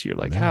crazy. You're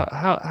like,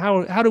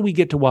 how do we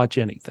get to watch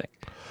anything?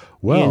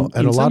 Well,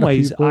 and a lot of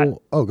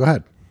people. Go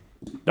ahead.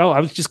 Oh, I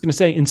was just going to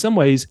say, in some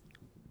ways,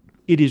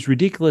 it is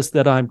ridiculous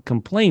that I'm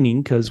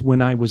complaining, because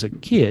when I was a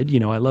kid,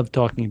 I love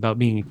talking about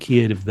being a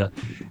kid of the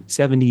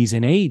 70s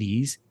and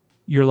 80s.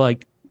 You're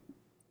like,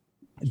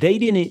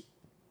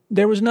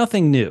 there was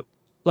nothing new.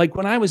 Like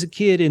when I was a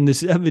kid in the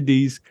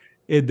 70s,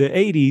 in the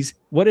 80s,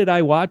 what did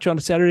I watch on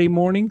a Saturday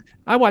morning?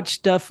 I watched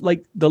stuff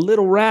like The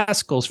Little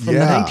Rascals from the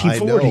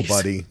 1940s. I know,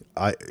 buddy.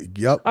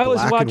 I was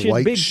black watching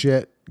and white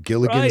shit,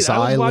 Gilligan's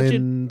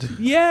Island.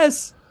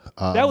 Yes.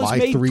 That was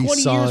made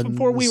 20 years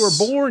before we were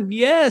born.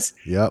 Yes.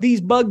 Yep.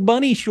 These Bug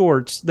Bunny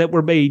shorts that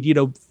were made,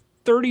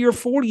 30 or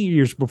 40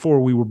 years before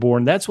we were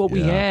born. That's what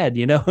we had,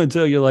 And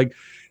so you're like,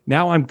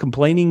 now I'm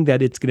complaining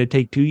that it's going to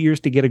take 2 years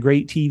to get a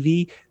great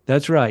TV.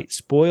 That's right.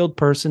 Spoiled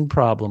person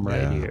problem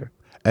right here.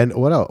 And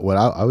what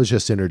I was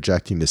just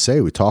interjecting to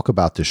say, we talk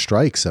about the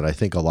strikes, and I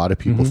think a lot of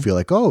people feel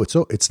like,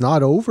 it's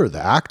not over.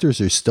 The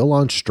actors are still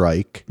on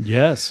strike.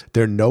 Yes.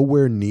 They're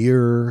nowhere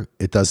near,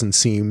 it doesn't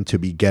seem to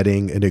be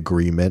getting an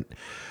agreement.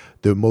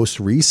 The most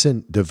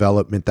recent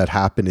development that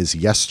happened is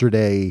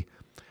yesterday,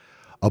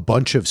 a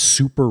bunch of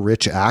super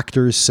rich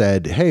actors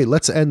said, hey,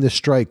 let's end the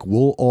strike.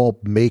 We'll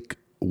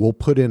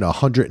put in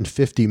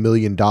 $150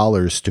 million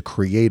to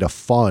create a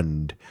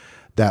fund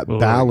that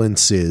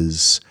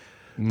balances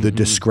the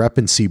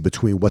discrepancy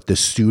between what the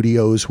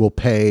studios will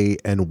pay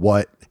and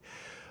what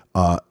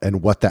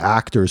the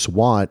actors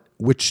want,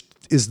 which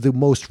is the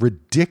most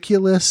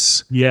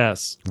ridiculous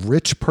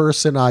rich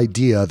person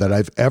idea that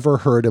I've ever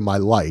heard in my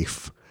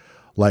life.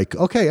 Like,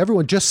 okay,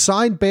 everyone just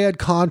sign bad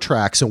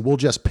contracts and we'll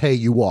just pay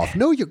you off.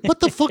 No,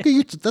 what the fuck are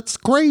you? That's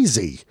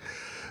crazy.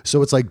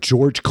 So it's like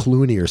George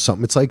Clooney or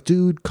something. It's like,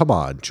 dude, come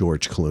on,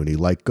 George Clooney,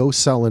 like go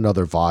sell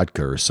another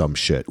vodka or some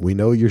shit. We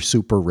know you're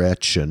super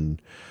rich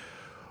and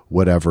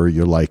whatever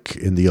you're like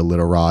in the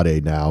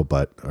illiterate now,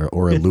 but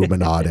or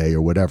Illuminati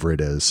or whatever it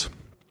is.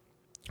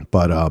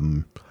 But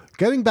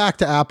getting back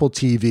to Apple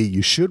TV,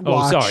 you should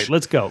watch. Oh, sorry.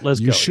 Let's go.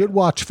 You should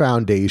watch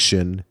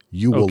Foundation.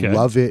 You will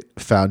love it.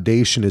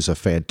 Foundation is a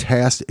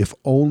fantastic, if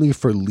only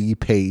for Lee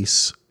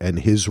Pace and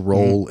his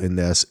role in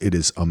this. It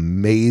is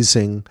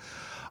amazing.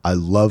 I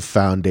love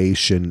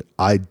Foundation.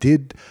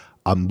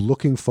 I'm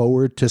looking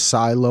forward to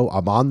Silo.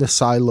 I'm on the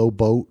Silo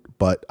boat,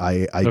 but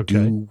I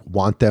do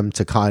want them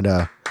to kind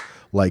of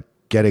like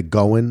get it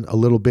going a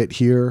little bit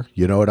here.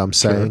 You know what I'm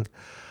saying?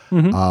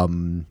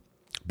 Sure.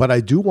 But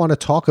I do want to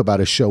talk about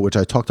a show which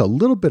I talked a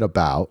little bit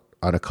about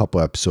on a couple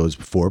episodes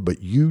before,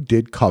 but you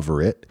did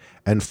cover it.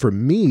 And for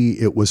me,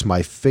 it was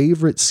my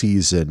favorite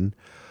season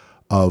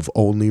of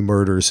Only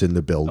Murders in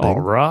the Building. All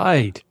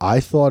right. I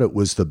thought it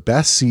was the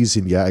best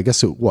season yet. I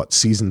guess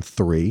season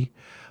 3.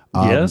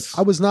 Yes.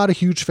 I was not a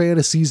huge fan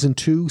of season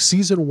 2.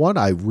 Season 1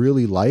 I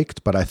really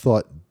liked, but I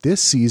thought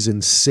this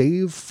season,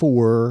 save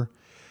for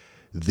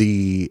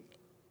the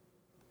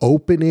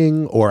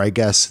opening, or I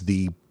guess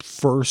the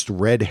first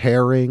red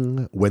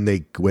herring when they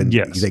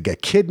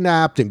get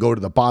kidnapped and go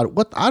to the bottom.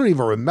 I don't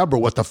even remember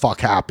what the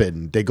fuck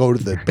happened. They go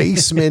to the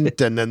basement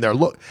and then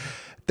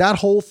that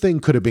whole thing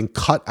could have been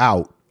cut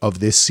out of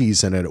this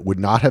season and it would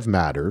not have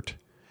mattered.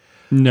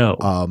 No.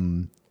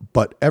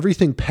 But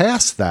everything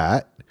past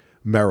that,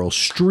 Meryl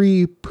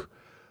Streep,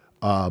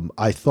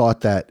 I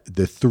thought that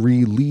the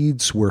 3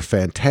 leads were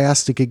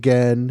fantastic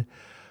again.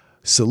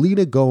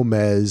 Selena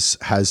Gomez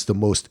has the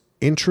most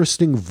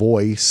interesting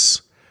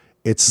voice.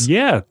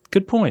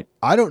 Good point.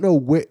 I don't know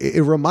where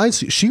it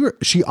reminds.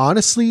 She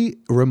honestly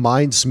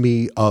reminds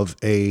me of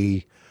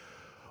a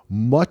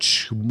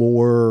much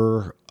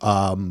more,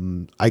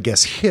 I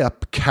guess,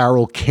 hip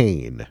Carol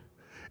Kane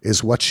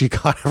is what she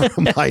kind of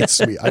reminds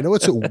me. I know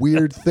it's a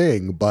weird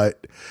thing,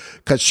 but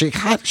because she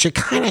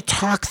kind of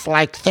talks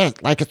like this,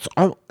 like it's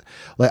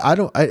like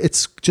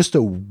it's just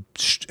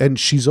and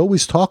she's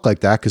always talked like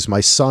that because my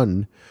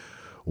son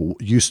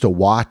used to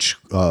watch.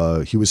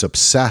 He was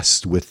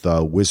obsessed with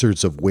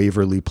Wizards of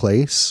Waverly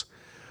Place.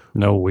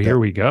 Here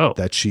we go.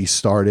 That she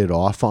started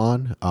off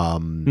on,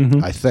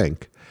 I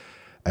think,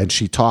 and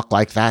she talked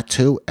like that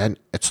too. And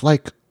it's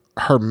like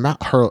her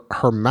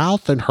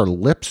mouth and her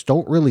lips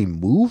don't really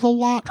move a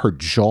lot. Her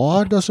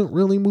jaw doesn't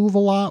really move a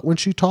lot when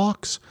she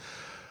talks.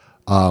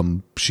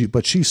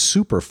 But she's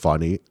super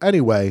funny.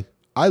 Anyway,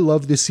 I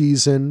love this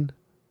season.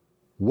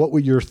 What were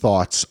your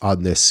thoughts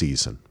on this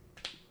season?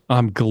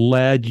 I'm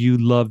glad you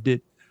loved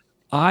it.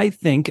 I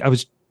think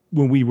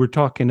when we were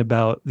talking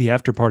about the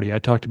after party, I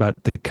talked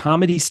about the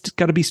comedy's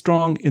got to be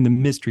strong and the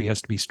mystery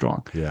has to be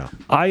strong. Yeah.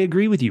 I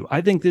agree with you.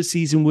 I think this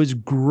season was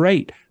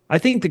great. I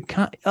think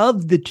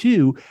of the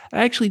two,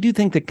 I actually do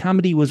think the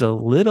comedy was a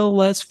little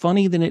less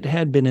funny than it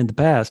had been in the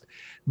past.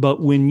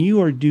 But when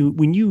you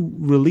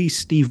release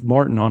Steve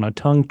Martin on a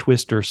tongue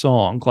twister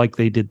song like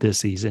they did this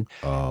season,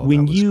 that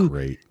was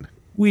great.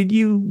 When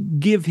you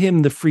give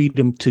him the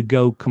freedom to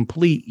go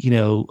complete,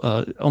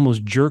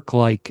 almost jerk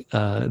like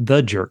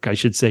the jerk, I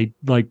should say,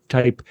 like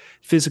type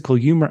physical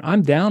humor,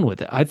 I'm down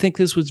with it. I think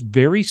this was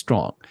very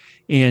strong.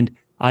 And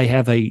I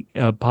have a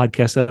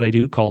podcast that I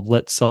do called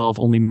Let's Solve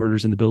Only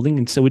Murders in the Building.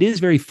 And so it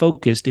is very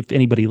focused. If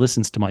anybody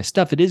listens to my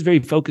stuff, it is very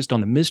focused on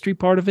the mystery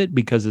part of it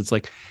because it's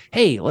like,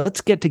 hey, let's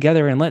get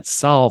together and let's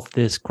solve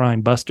this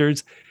crime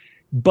busters.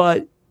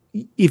 But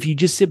if you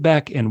just sit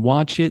back and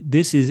watch it,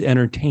 this is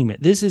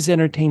entertainment. This is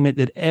entertainment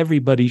that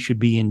everybody should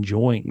be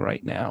enjoying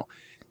right now.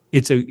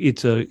 It's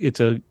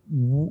a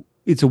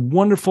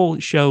wonderful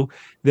show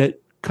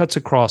that cuts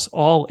across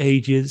all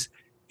ages.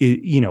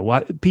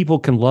 People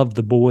can love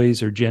The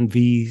Boys or Gen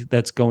V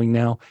that's going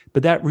now,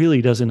 but that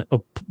really doesn't,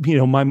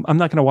 I'm not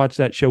going to watch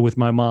that show with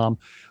my mom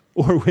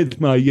or with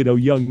my,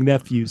 young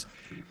nephews.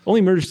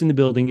 Only Murders in the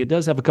Building. It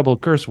does have a couple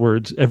of curse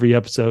words every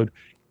episode,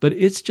 but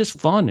it's just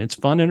fun. It's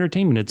fun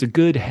entertainment. It's a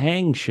good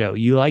hang show.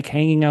 You like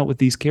hanging out with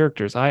these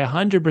characters. I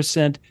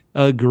 100%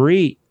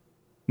 agree.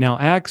 Now,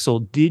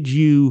 Axel, did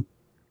you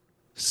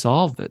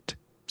solve it?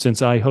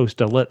 Since I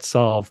host a Let's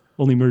Solve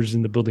Only Murders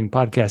in the Building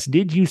podcast,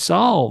 did you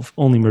solve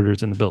Only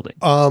Murders in the Building?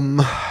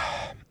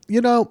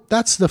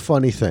 That's the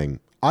funny thing.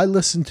 I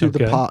listened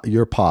to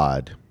your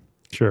pod.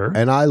 Sure.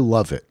 And I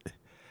love it.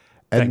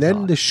 And Thank then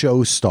God. The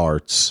show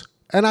starts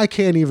and I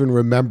can't even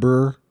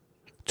remember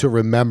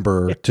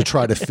to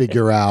try to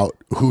figure out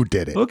who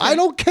did it. Okay. I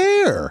don't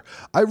care.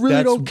 I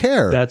really don't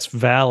care. That's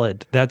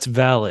valid.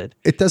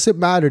 It doesn't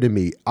matter to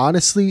me.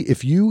 Honestly,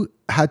 if you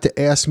had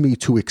to ask me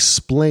to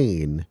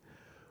explain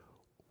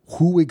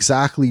who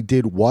exactly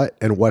did what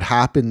and what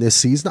happened this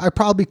season, I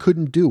probably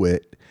couldn't do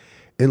it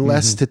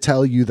unless to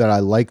tell you that I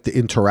liked the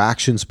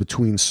interactions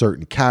between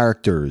certain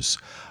characters.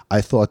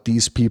 I thought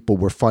these people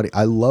were funny.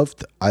 I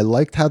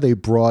liked how they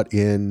brought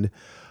in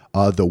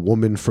the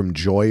woman from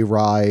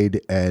Joyride,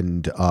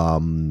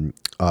 and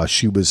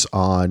she was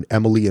on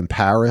Emily in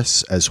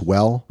Paris as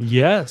well.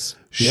 Yes.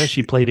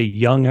 She played a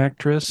young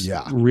actress.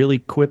 Yeah. Really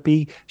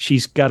quippy.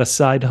 She's got a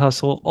side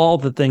hustle, all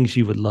the things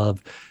you would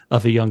love.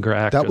 of a younger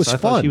actress. That was I fun.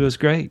 thought she was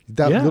great.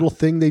 That little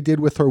thing they did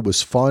with her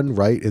was fun,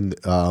 right?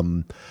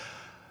 And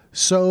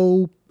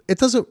so it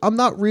doesn't. I'm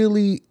not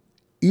really,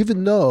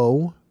 even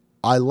though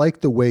I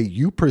like the way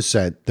you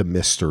present the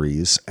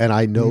mysteries, and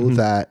I know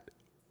that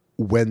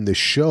when the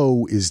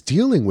show is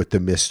dealing with the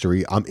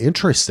mystery, I'm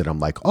interested. I'm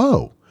like,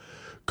 oh,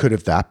 could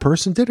have that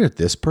person did it,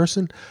 this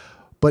person?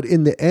 But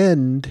in the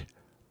end,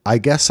 I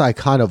guess I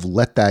kind of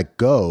let that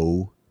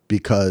go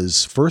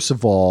because, first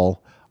of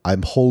all,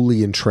 I'm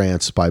wholly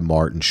entranced by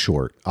Martin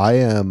Short. I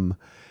am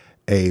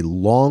a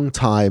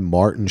longtime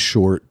Martin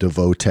Short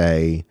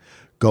devotee,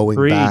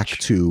 going back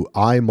to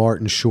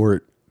Martin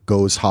Short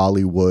Goes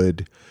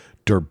Hollywood,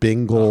 Der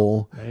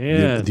Bingle,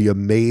 the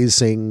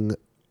amazing.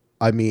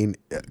 I mean,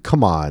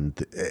 come on.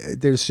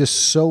 There's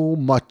just so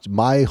much.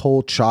 My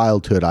whole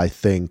childhood, I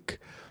think,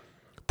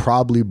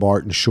 probably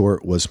Martin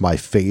Short was my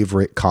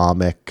favorite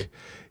comic.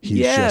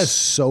 He's just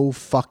so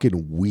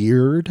fucking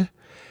weird,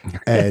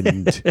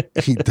 and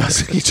he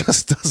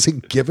just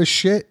doesn't give a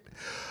shit.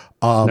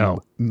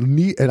 No.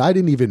 And I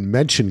didn't even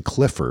mention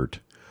Clifford,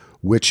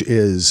 which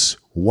is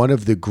one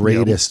of the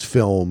greatest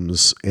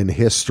films in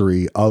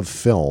history of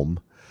film.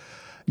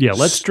 Yeah,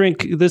 let's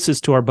drink. This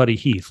is to our buddy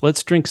Heath.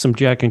 Let's drink some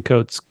Jack and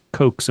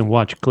Cokes and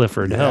watch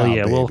Clifford. Hell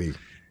yeah, baby.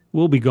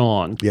 We'll be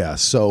gone. Yeah,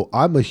 so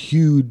I'm a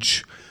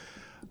huge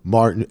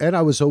Martin, and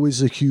I was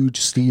always a huge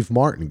Steve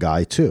Martin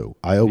guy too.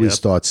 I always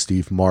thought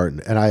Steve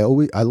Martin, and I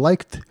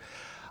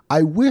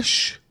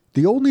wish,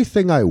 the only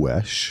thing I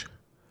wish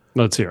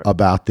let's hear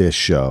about this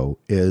show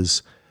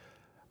is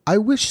I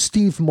wish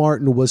Steve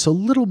Martin was a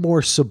little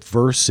more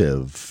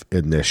subversive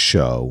in this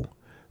show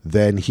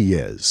than he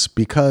is,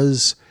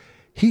 because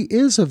he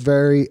is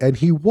and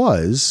he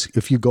was,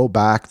 if you go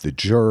back, The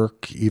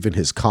Jerk, even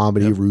his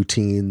comedy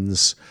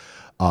routines,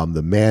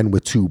 The Man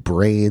with Two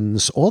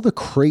Brains, all the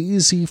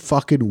crazy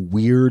fucking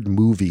weird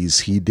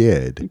movies he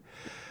did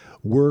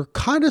were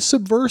kind of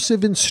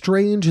subversive and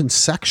strange and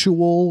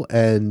sexual,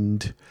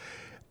 and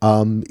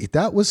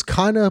that was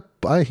kind of,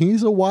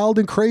 he's a wild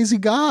and crazy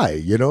guy,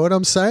 you know what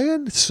I'm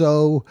saying?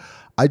 So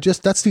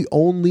that's the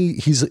only,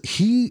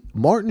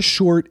 Martin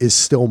Short is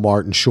still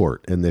Martin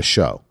Short in this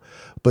show,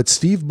 but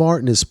Steve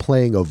Martin is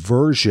playing a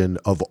version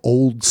of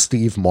old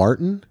Steve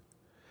Martin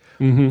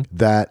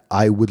that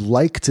I would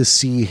like to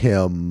see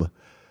him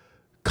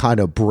kind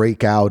of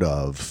break out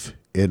of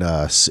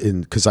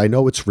because I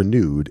know it's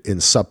renewed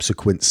in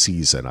subsequent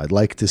season. I'd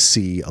like to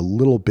see a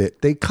little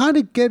bit. They kind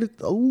of get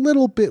it a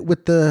little bit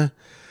with the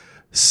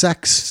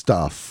sex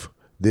stuff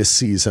this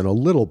season, a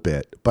little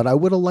bit, but I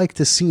would have liked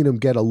to seen him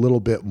get a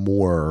little bit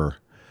more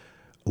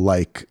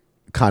like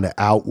kind of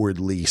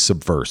outwardly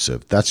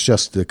subversive. That's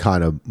just the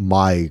kind of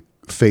my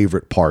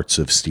favorite parts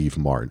of Steve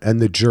Martin.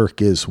 And The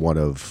Jerk is one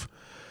of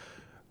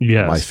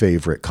my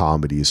favorite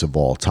comedies of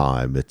all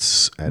time. But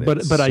so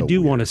I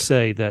do want to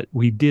say that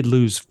we did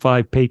lose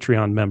 5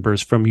 Patreon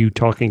members from you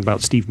talking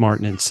about Steve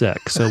Martin and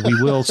sex. So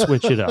we will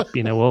switch it up.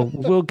 You know,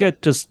 we'll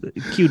get to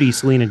cutie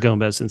Selena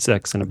Gomez and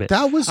sex in a bit.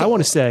 That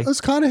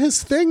was kind of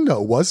his thing,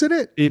 though, wasn't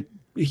it?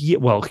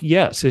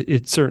 Yes,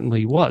 it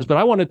certainly was. But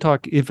I want to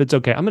talk, if it's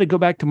okay, I'm going to go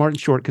back to Martin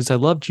Short because I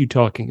loved you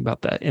talking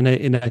about that, and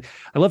I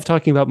love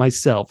talking about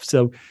myself.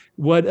 So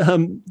what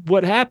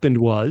happened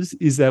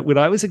is that when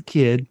I was a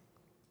kid,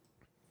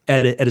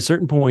 at a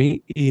certain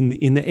point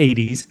in the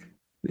 80s,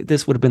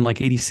 this would have been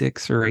like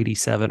 86 or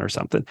 87 or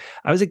something.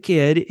 I was a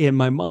kid, and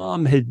my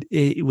mom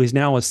was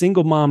now a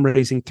single mom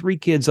raising 3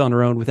 kids on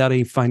her own without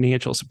any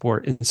financial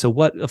support. And so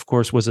what, of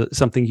course, was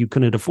something you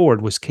couldn't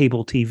afford was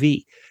cable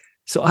TV.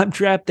 So I'm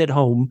trapped at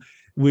home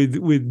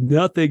with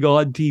nothing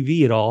on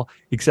TV at all,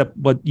 except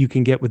what you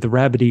can get with the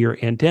rabbit ear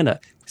antenna.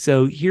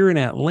 So here in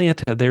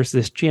Atlanta, there's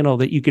this channel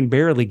that you can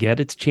barely get.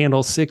 It's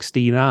channel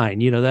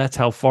 69. You know, that's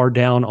how far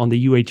down on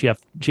the UHF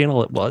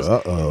channel it was.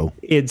 Uh-oh.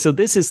 And so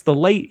this is the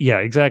late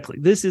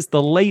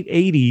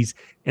 80s,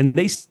 and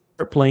they start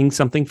playing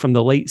something from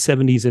the late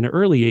 70s and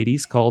early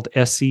 80s called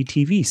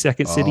SCTV,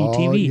 Second City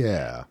TV.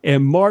 Yeah.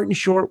 And Martin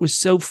Short was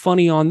so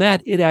funny on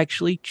that, it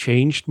actually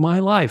changed my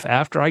life.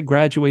 After I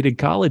graduated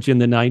college in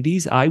the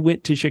 90s, I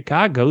went to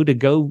Chicago to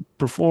go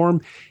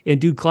perform and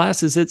do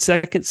classes at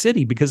Second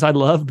City because I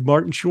loved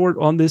Martin Short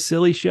on this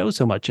silly show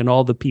so much. And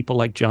all the people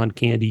like John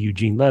Candy,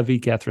 Eugene Levy,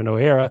 Catherine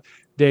O'Hara,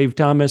 Dave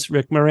Thomas,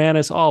 Rick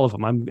Moranis, all of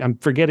them. I'm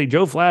forgetting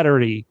Joe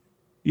Flattery.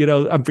 You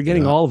know, I'm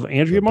forgetting all of them.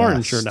 Andrea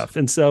Martin, sure enough.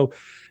 And so,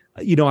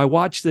 you know, I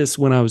watched this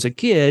when I was a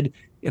kid,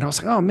 and I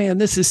was like, oh, man,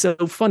 this is so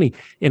funny.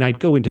 And I'd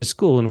go into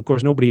school, and, of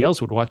course, nobody else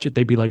would watch it.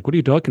 They'd be like, what are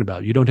you talking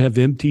about? You don't have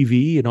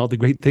MTV and all the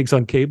great things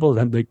on cable? And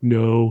I'm like,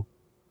 no,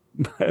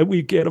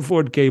 we can't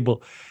afford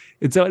cable.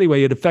 And so,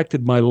 anyway, it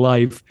affected my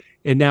life.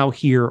 And now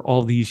here,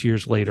 all these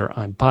years later,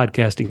 I'm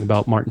podcasting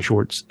about Martin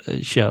Short's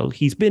show.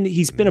 He's been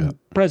a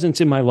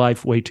presence in my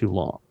life way too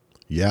long.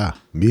 Yeah,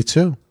 me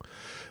too.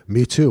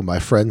 Me too. My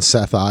friend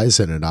Seth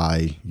Eisen and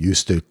I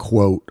used to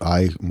quote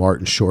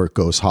Martin Short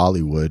Goes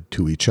Hollywood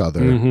to each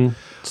other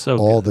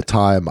all the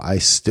time. I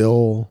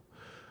still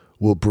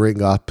will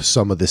bring up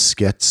some of the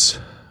skits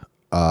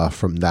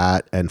from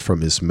that and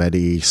from his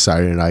many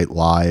Saturday Night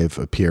Live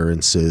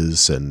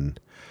appearances. And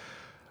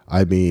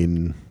I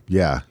mean,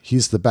 yeah,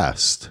 he's the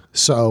best.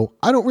 So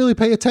I don't really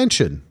pay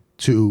attention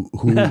to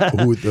who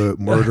the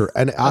murder.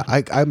 And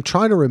I'm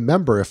trying to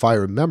remember if I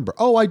remember.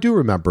 Oh, I do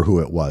remember who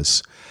it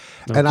was.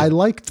 Okay. And I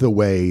liked the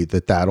way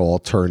that all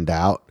turned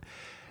out.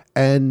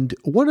 And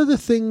one of the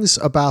things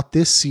about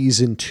this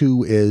season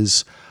too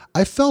is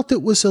I felt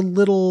it was a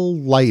little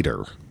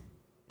lighter.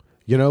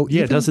 You know?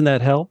 Yeah, doesn't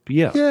that help?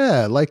 Yeah.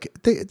 Yeah, like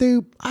they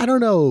I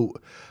don't know.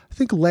 I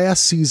think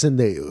last season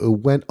they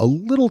went a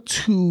little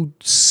too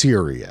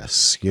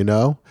serious, you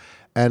know?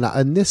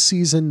 And this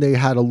season they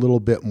had a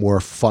little bit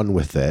more fun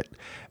with it.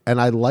 And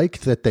I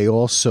liked that they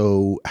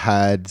also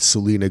had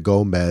Selena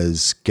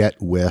Gomez get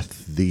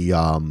with the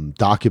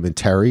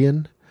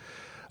documentarian,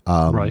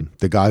 right?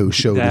 The guy who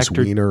showed his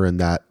wiener in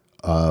that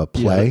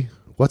play. Yeah.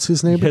 What's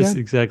his name again? Yes,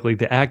 exactly.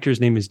 The actor's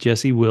name is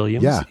Jesse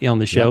Williams. Yeah. On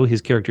the show,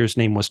 his character's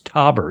name was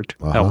Taubert.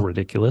 How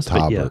ridiculous.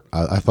 Taubert. But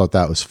yeah. I thought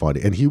that was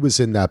funny. And he was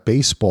in that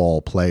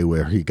baseball play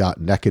where he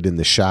got naked in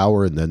the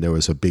shower and then there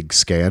was a big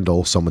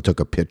scandal. Someone took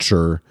a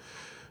picture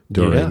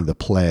during the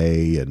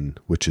play, and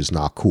which is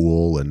not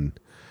cool. And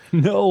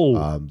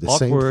the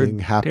same thing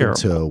happened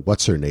to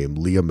what's her name,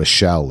 Leah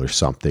Michelle or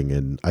something,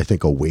 in I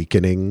think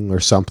Awakening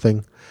or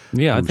something.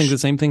 Yeah, I think the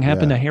same thing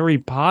happened to Harry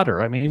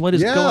Potter. I mean, what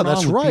is going on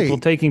with people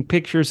taking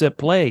pictures at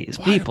plays?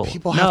 Why do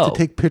people have to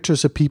take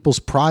pictures of people's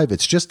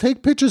privates? Just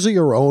take pictures of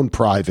your own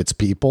privates,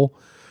 people.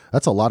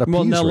 That's a lot of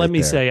Well, no, let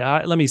me say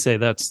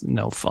that's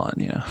no fun.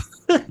 Yeah,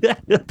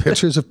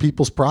 pictures of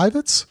people's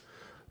privates.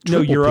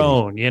 No, your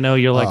own. You know,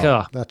 you're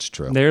like, that's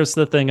true. There's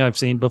the thing I've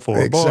seen before.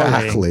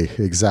 Exactly.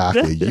 Boring.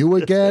 Exactly. You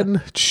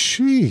again?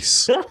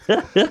 Jeez.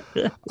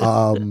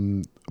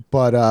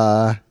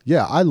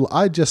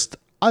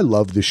 I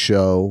love the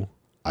show.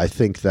 I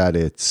think that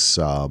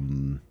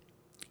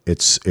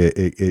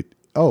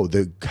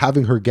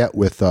having her get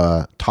with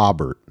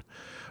Taubert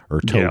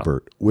or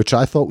Tobert, which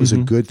I thought was a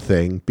good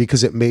thing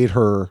because it made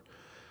her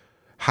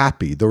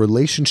happy. The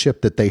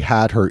relationship that they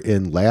had her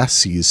in last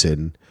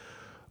season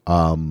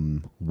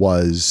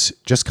was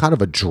just kind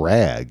of a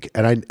drag.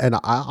 And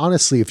I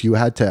honestly, if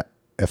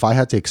I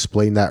had to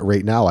explain that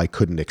right now, I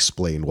couldn't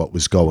explain what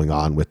was going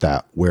on with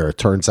that, where it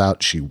turns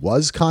out she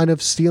was kind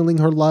of stealing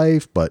her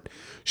life, but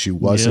she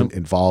wasn't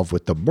involved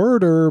with the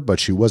murder, but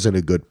she wasn't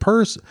a good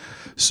person.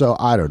 So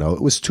I don't know.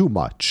 It was too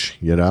much,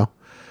 you know?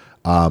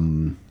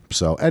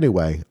 So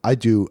anyway, I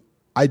do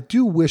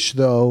wish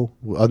though,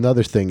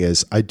 another thing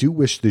is I do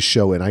wish this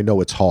show, and I know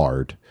it's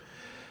hard,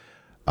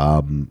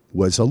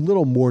 was a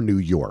little more New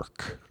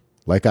York.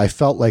 Like I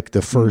felt like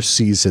the first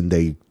season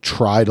they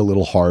tried a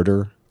little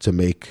harder to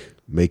make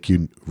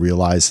you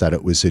realize that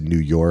it was in New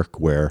York,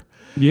 where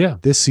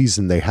this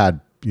season they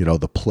had, you know,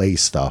 the play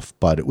stuff,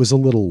 but it was a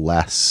little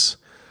less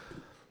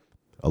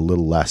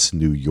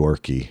New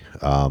Yorky.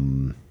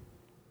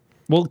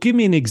 Well, give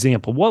me an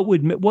example.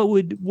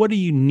 What do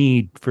you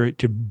need for it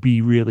to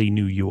be really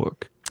New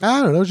York?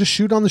 I don't know. Just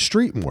shoot on the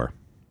street more.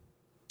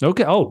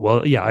 Okay. Oh,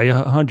 well, yeah, I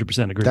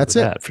 100% agree with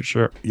that for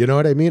sure. You know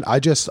what I mean? I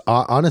just,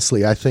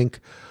 honestly, I think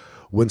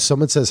when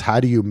someone says,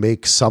 how do you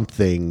make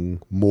something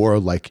more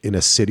like in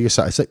a city? I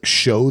say,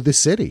 show the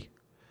city.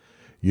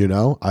 You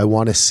know, I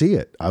want to see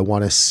it. I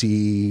want to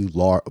see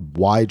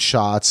wide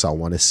shots. I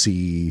want to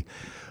see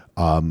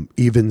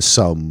even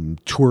some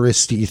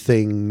touristy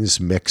things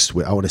mixed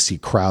with, I want to see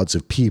crowds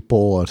of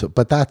people,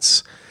 but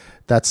that's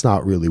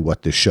not really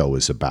what the show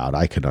is about.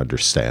 I can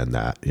understand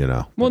that, you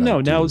know. Well, no,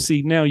 now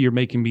you're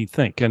making me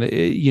think. And,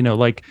 you know,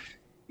 like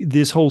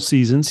this whole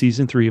season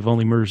 3 of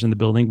Only Murders in the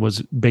Building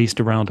was based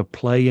around a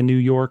play in New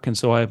York. And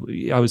so I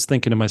was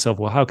thinking to myself,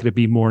 well, how could it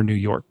be more New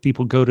York?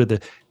 People go to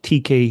the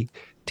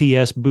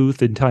TKTS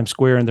booth in Times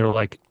Square and they're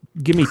like,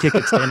 give me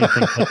tickets to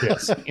anything but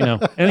this, you know,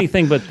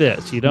 anything but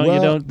this. You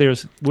don't,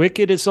 there's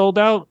Wicked is sold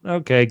out.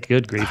 Okay,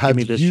 good grief. Give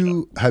me this.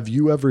 Have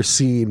you ever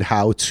seen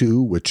How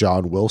To with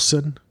John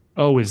Wilson?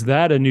 Oh, is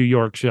that a New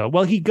York show?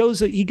 Well, he goes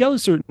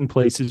certain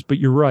places, but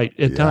you're right.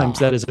 At times,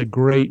 that is a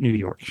great New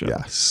York show.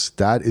 Yes,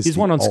 that is. He's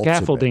one on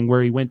Scaffolding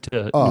where he went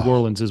to New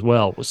Orleans as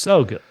well. It was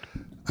so good.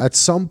 At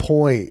some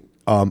point,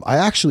 I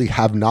actually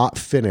have not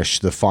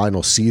finished the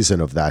final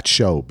season of that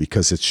show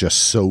because it's just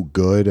so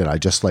good, and I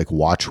just like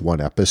watch one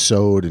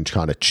episode and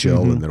kind of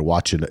chill, and then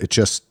watching it.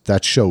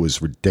 That show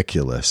is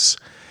ridiculous,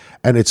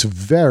 and it's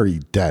very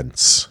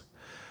dense.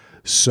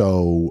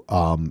 So,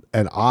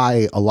 and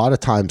a lot of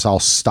times I'll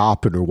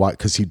stop and watch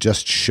because he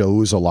just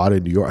shows a lot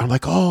of New York. I'm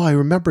like, oh, I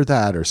remember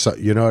that, or so,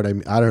 you know what I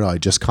mean? I don't know. I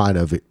just kind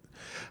of,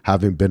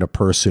 having been a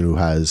person who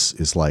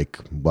is like,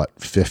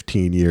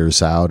 15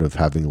 years out of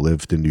having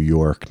lived in New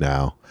York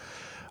now.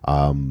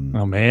 Oh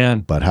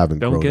man! But having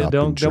grown up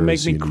in Jersey, don't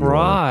make me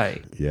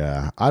cry.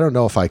 Yeah, I don't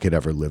know if I could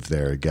ever live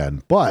there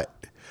again, but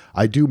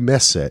I do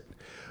miss it.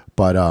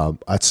 But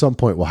at some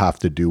point we'll have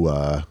to do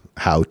a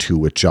How To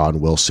with John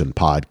Wilson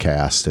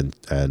podcast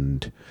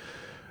and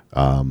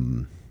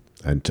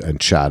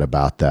chat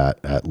about that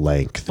at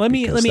length. Let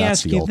me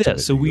ask you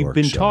this. So we've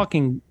been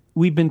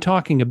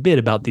talking a bit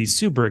about these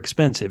super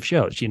expensive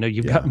shows. You know,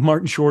 you've got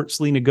Martin Short,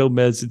 Selena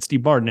Gomez, and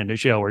Steve Martin in a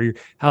show, or your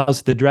House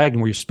of the Dragon,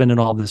 where you're spending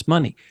all this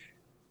money.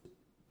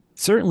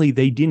 certainly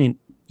they didn't,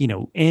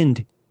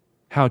 end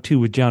How To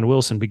with John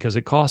Wilson because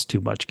it cost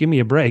too much. Give me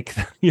a break.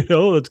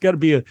 It's got to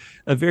be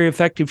a very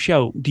effective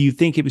show. Do you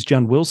think it was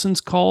John Wilson's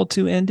call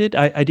to end it?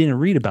 I didn't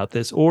read about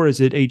this. Or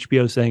is it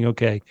HBO saying,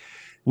 okay,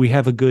 we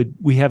have a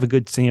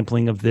good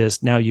sampling of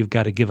this. Now you've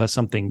got to give us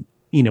something,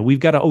 we've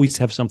got to always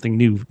have something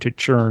new to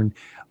churn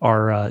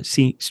our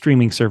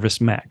streaming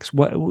service Max.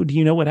 What do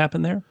you know what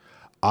happened there?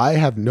 I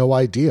have no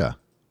idea.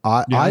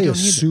 I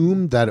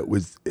assume that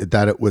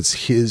it was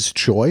his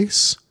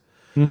choice.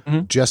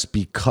 Mm-hmm. Just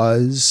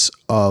because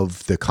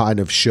of the kind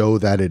of show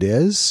that it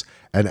is.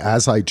 And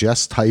as I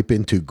just type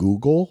into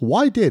Google,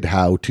 why did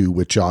How To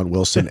with John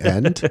Wilson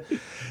end?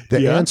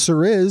 The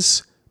answer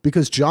is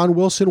because John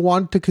Wilson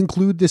wanted to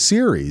conclude the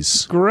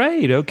series.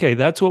 Great. Okay.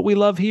 That's what we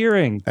love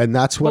hearing. And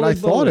that's what I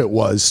thought it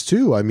was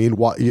too. I mean,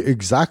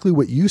 exactly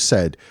what you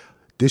said.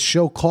 This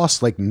show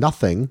costs like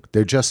nothing.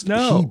 They're just,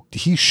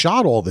 he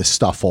shot all this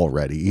stuff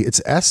already.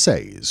 It's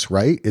essays,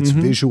 right? It's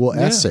visual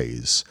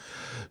essays.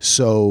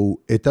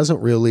 So it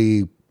doesn't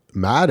really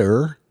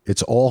matter.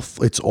 It's all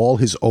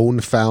his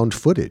own found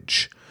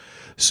footage.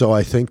 So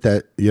I think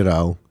that,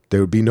 there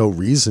would be no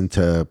reason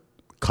to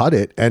cut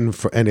it. And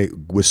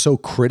it was so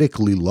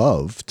critically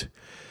loved.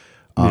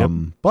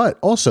 But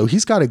also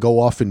he's got to go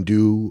off and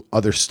do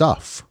other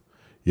stuff,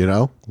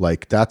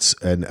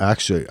 and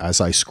actually as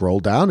I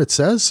scroll down, it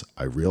says,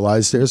 I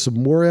realized there's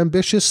some more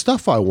ambitious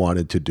stuff I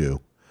wanted to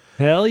do.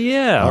 Hell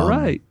yeah. All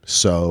right.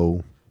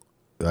 So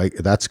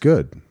that's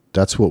good.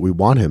 That's what we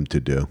want him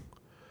to do.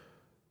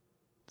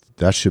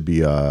 That should be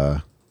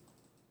that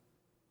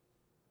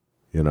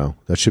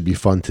should be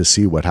fun to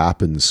see what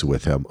happens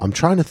with him. I'm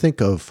trying to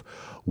think of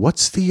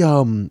what's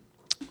the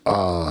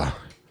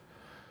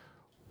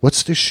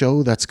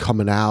show that's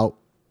coming out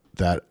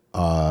that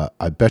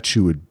I bet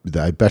you're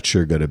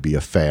going to be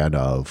a fan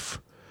of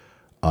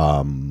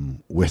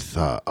with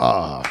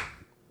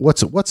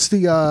what's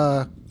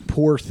the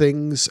Poor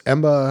Things,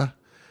 Emma,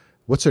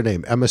 what's her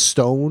name? Emma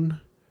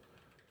Stone.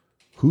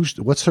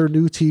 What's her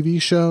new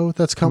TV show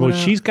that's coming out?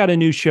 She's got a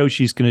new show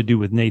she's going to do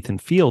with Nathan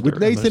Fielder. With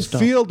Nathan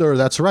Fielder,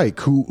 that's right,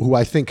 who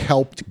I think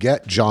helped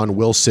get John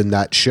Wilson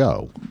that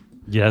show.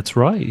 Yeah, that's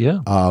right, yeah.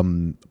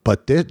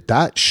 But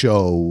that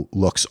show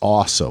looks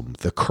awesome,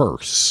 The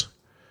Curse.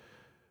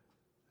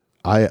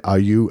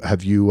 Do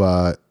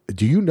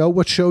you know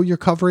what show you're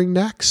covering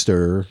next,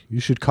 or you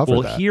should cover that?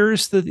 Well,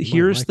 here's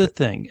the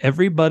thing.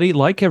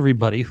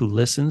 Everybody who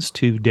listens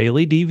to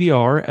Daily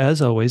DVR,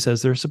 as always,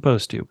 as they're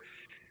supposed to,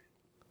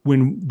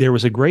 when there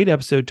was a great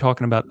episode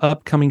talking about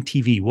upcoming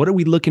TV, what are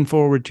we looking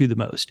forward to the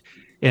most?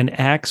 And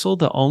Axel,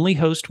 the only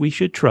host we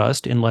should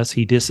trust, unless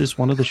he disses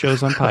one of the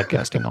shows I'm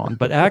podcasting on,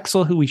 but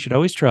Axel, who we should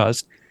always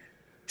trust,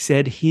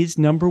 said his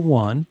number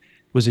one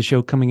was a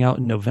show coming out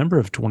in November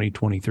of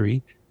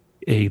 2023,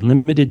 a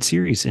limited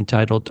series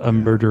entitled A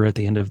Murder at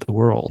the End of the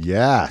World.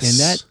 Yes. And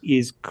that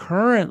is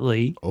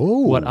currently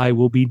what I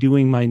will be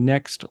doing my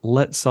next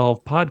Let's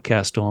Solve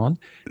podcast on.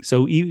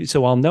 So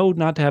I'll know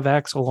not to have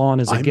Axel on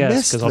as a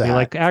guest, because I'll be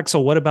like,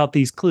 Axel, what about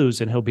these clues?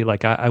 And he'll be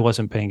like, I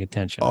wasn't paying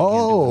attention.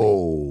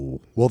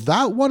 Well,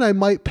 that one I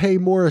might pay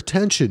more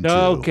attention to.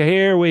 Okay,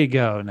 here we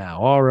go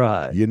now. All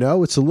right.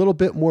 It's a little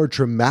bit more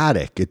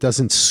dramatic. It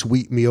doesn't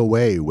sweep me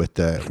away with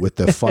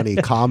the funny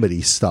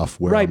comedy stuff.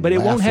 Where but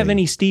it won't have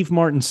any Steve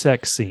Martin sex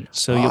scenes,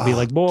 so you'll be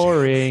like,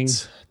 boring.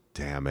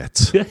 Damn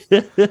it.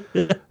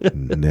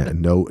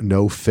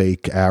 No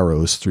fake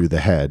arrows through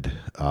the head.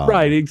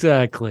 Right,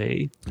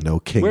 exactly. No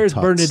King Where's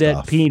Tut Bernadette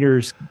stuff.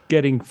 Peters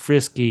getting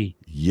frisky?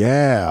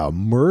 Yeah,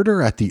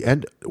 Murder at the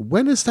End.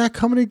 When is that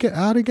coming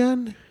out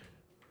again?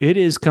 It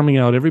is coming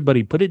out.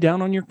 Everybody put it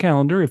down on your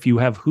calendar. If you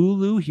have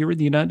Hulu here in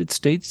the United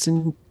States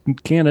and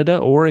Canada,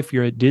 or if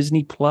you're at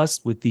Disney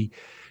Plus with the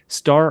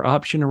Star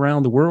option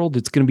around the world,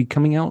 it's going to be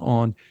coming out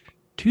on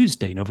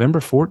Tuesday, November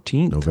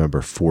 14th.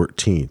 November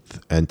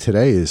 14th. And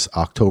today is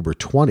October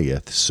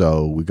 20th.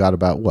 So we got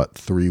about,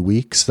 3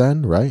 weeks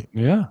then, right?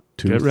 Yeah.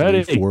 2, Get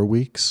ready. 3, 4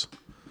 weeks.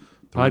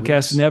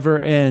 Podcasts never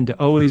end.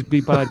 Always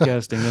be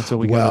podcasting. That's what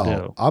we got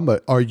to do.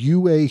 Are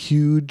you a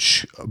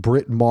huge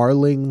Britt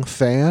Marling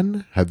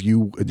fan?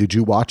 Did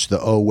you watch the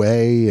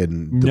OA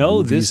and the No,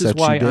 movies this is that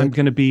why you did? I'm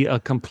going to be a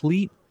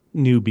complete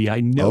newbie.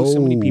 I know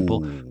so many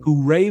people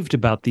who raved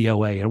about the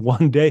OA, and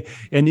one day,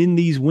 and in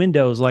these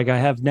windows like I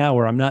have now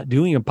where I'm not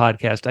doing a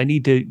podcast, I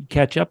need to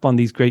catch up on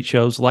these great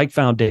shows like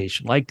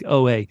Foundation, like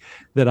OA,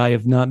 that I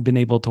have not been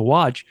able to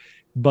watch.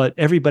 But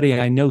everybody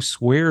I know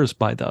swears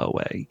by the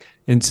OA.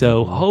 And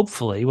so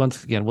hopefully,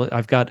 once again,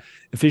 I've got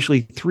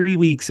officially 3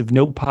 weeks of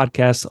no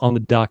podcasts on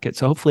the docket.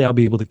 So hopefully I'll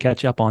be able to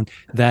catch up on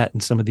that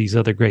and some of these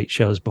other great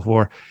shows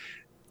before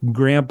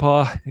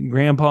Grandpa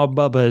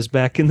Bubba is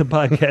back in the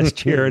podcast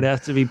chair and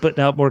has to be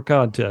putting out more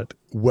content.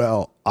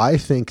 Well, I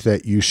think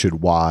that you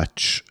should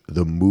watch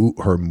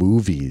her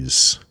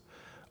movies.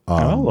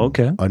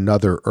 Okay.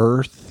 Another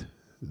Earth,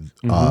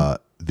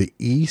 The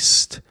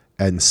East,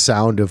 and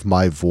Sound of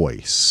My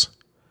Voice.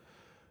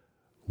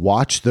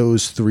 Watch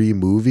those 3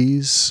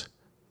 movies.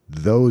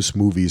 Those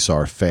movies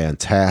are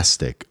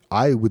fantastic.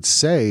 I would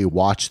say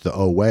watch the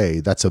OA.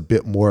 That's a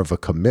bit more of a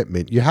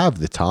commitment. You have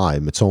the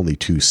time. It's only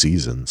 2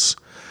 seasons.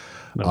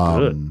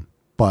 Good.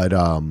 But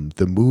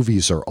the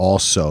movies are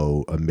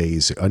also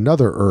amazing.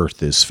 Another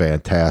Earth is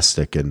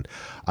fantastic. And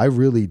I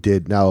really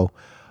did. Now,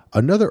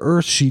 Another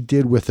Earth she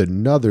did with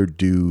another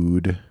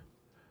dude.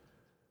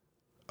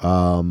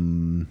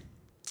 Sound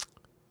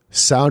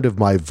of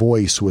My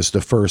Voice was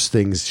the first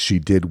things she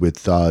did with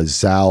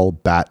Zal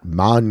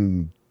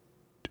Batman.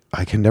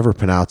 I can never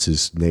pronounce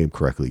his name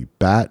correctly.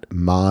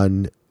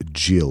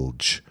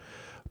 Batmanjilj,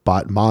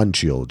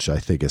 I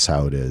think is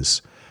how it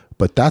is.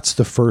 But that's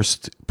the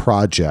first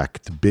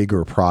project,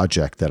 bigger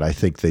project that I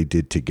think they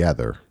did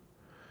together.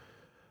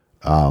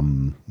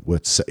 Sound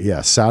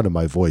of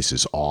My Voice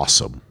is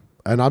awesome.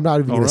 And I'm not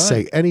even going to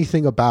say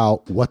anything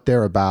about what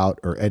they're about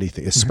or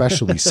anything,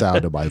 especially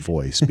Sound of My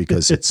Voice,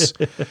 because it's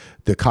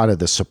the kind of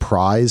the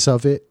surprise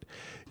of it.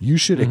 You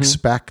should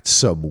expect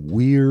some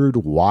weird,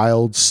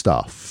 wild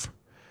stuff.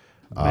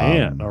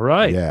 Man, all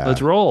right,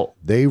 let's roll.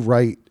 They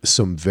write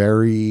some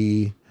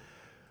very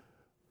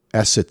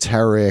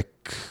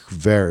esoteric,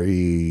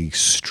 very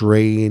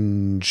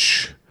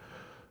strange,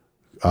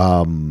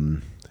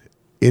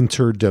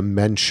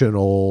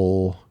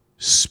 interdimensional,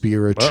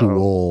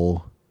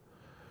 spiritual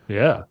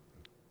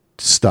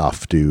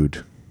stuff,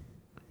 dude.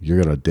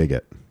 You're going to dig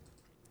it.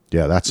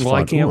 Yeah, that's fun.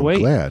 I can't wait.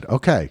 I'm glad.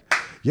 Okay.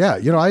 Yeah,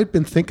 I had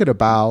been thinking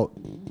about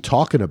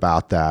talking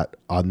about that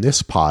on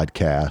this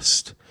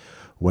podcast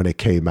when it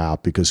came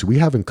out, because we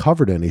haven't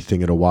covered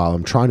anything in a while.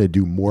 I'm trying to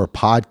do more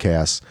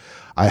podcasts.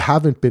 I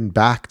haven't been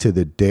back to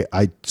the day.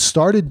 I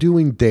started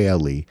doing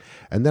daily,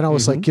 and then I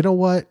was like, you know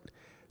what?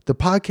 The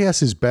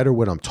podcast is better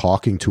when I'm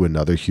talking to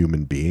another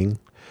human being.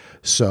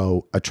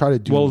 So I try to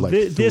do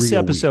this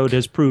episode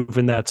has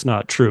proven that's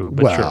not true.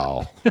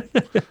 But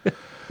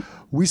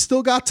we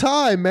still got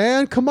time,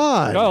 man. Come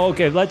on. Oh,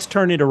 okay. Let's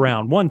turn it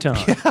around one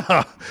time.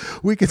 Yeah,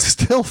 we can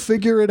still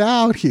figure it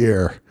out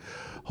here.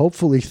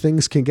 Hopefully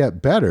things can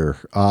get better.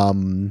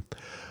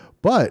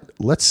 But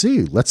let's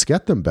see. Let's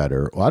get them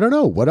better. I don't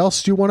know. What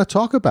else do you want to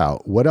talk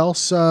about? What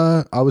else?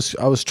 I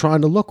was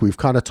trying to look. We've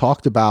kind of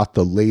talked about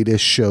the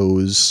latest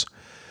shows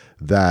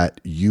that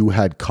you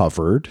had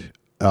covered.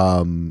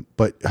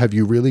 But have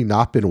you really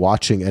not been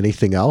watching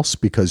anything else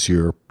because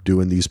you're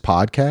doing these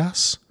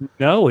podcasts?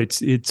 No,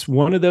 it's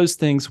one of those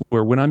things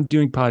where when I'm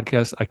doing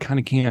podcasts, I kind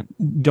of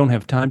don't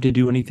have time to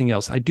do anything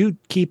else. I do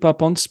keep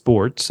up on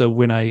sports. So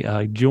when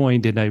I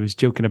joined and I was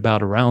joking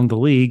about Around the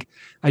League,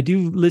 I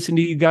do listen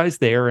to you guys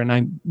there. And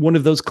I'm one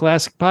of those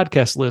classic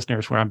podcast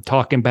listeners where I'm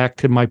talking back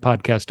to my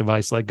podcast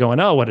device, like going,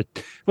 oh,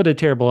 what a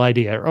terrible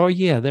idea. Or, oh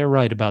yeah, they're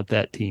right about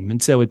that team.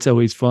 And so it's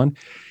always fun.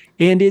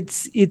 And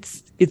it's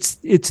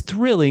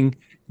thrilling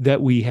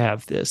that we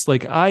have this.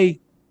 Like I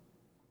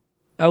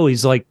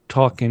always like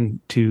talking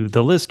to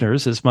the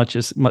listeners as much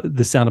as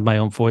the sound of my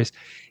own voice.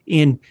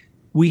 And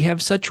we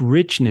have such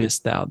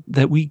richness now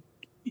that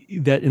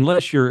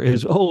unless you're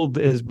as old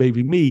as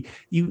maybe me,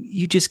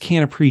 you just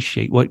can't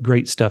appreciate what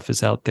great stuff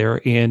is out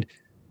there. And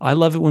I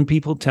love it when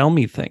people tell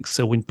me things.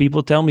 So when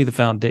people tell me the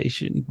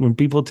Foundation, when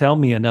people tell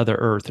me Another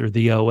Earth or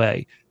the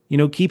OA,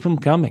 keep them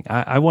coming.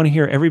 I want to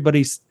hear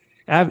everybody's.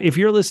 If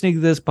you're listening to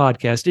this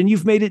podcast and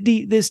you've made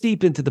it this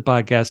deep into the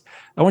podcast,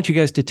 I want you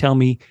guys to tell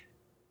me,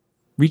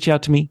 reach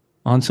out to me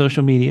on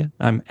social media.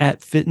 I'm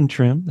at Fit and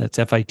Trim. That's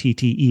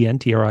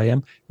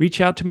FITTENTRIM. Reach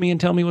out to me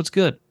and tell me what's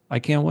good. I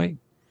can't wait.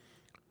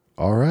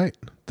 All right.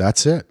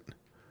 That's it.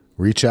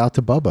 Reach out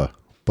to Bubba.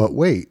 But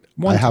wait,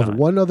 I have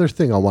one other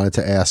thing I wanted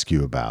to ask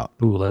you about.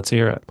 Ooh, let's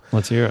hear it.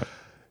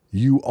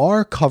 You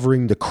are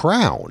covering The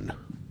Crown.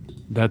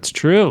 That's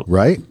true.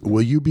 Right?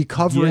 Will you be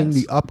covering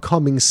the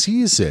upcoming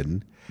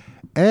season?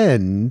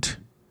 And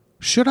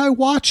should I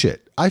watch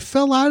it? I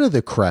fell out of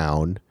The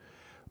Crown,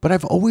 but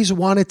I've always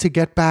wanted to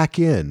get back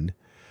in.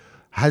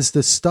 Has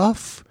the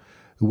stuff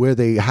where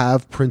they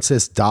have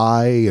Princess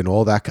Di and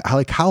all that,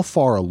 like how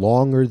far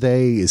along are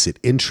they? Is it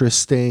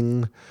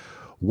interesting?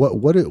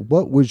 What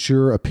was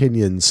your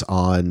opinions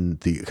on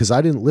because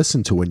I didn't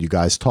listen to when you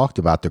guys talked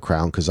about The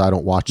Crown because I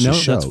don't watch the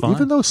show. That's fine.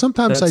 Even though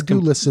sometimes I do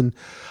listen.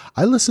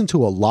 I listen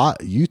to a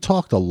lot. You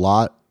talked a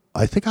lot.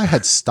 I think I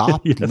had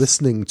stopped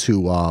listening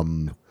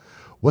to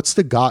what's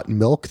the Got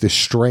Milk? The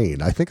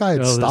Strain. I think I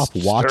had stopped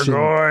watching.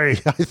 I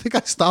think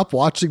I stopped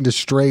watching The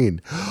Strain,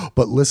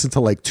 but listened to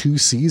like 2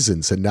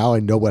 seasons, and now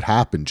I know what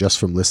happened just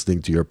from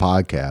listening to your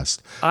podcast.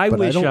 I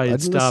wish I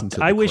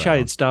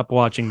had stopped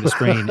watching The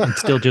Strain and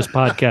still just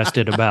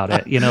podcasted about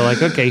it.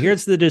 Okay,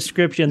 here's the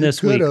description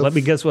this week. Let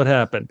me guess what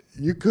happened.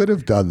 You could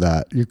have done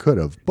that. You could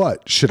have.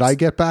 But should I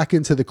get back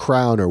into The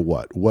Crown or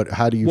what?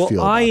 How do you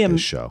feel about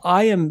this show?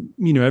 I am,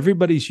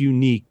 everybody's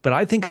unique, but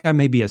I think I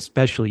may be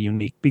especially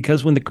unique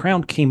because when The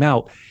Crown came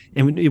out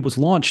and it was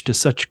launched to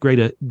such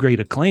great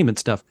acclaim and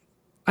stuff,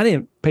 I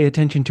didn't pay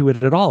attention to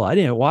it at all. I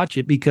didn't watch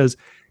it because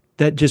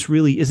that just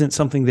really isn't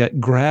something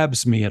that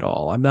grabs me at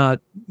all. I'm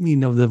not,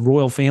 the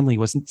royal family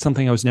wasn't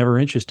something I was never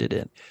interested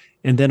in.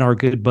 And then our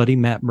good buddy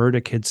Matt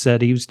Murdock had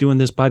said he was doing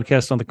this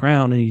podcast on the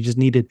Crown and he just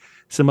needed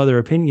some other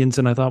opinions.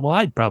 And I thought, well,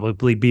 I'd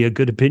probably be a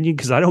good opinion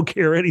because I don't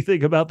care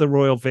anything about the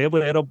royal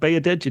family. I don't pay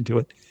attention to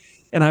it.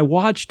 And I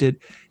watched it.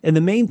 And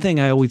the main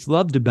thing I always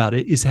loved about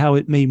it is how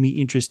it made me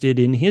interested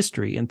in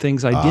history and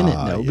things I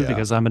didn't know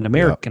because I'm an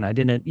American. I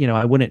didn't,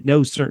 I wouldn't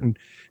know certain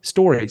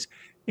stories.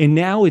 And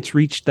now it's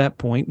reached that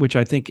point, which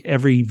I think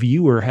every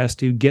viewer has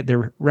to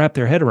wrap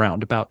their head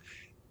around about,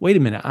 wait a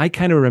minute, I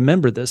kind of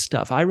remember this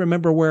stuff. I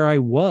remember where I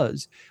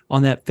was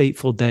on that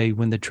fateful day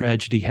when the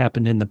tragedy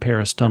happened in the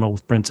Paris tunnel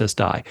with Princess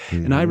Di.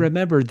 Mm-hmm. And I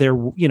remember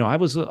I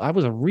was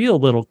a real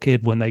little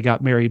kid when they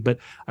got married, but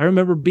I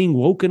remember being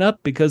woken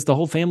up because the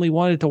whole family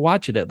wanted to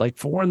watch it at like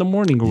 4 a.m. or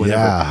whatever.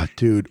 Yeah,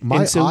 dude.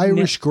 My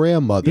Irish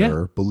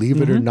grandmother,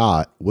 believe it or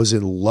not, was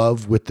in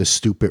love with the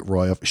stupid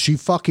royal. She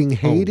fucking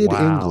hated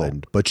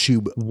England, but she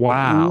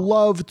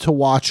loved to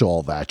watch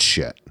all that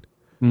shit.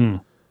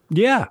 Mm.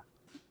 Yeah.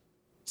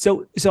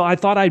 So I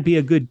thought I'd be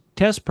a good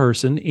test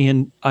person,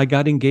 and I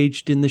got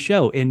engaged in the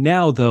show. And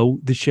now, though,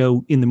 the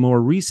show in the more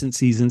recent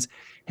seasons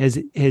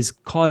has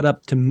caught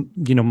up to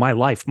my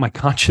life, my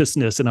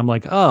consciousness, and I'm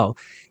like, oh,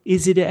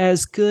 is it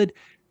as good?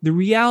 The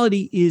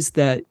reality is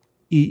that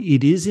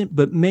it isn't,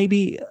 but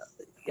maybe.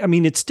 I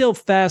mean, it's still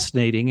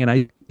fascinating, and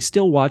I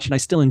still watch and I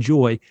still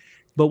enjoy.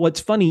 But what's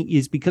funny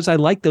is because I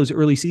like those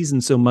early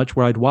seasons so much,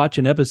 where I'd watch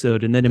an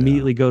episode and then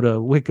immediately go to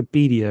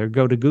Wikipedia or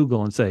go to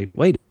Google and say,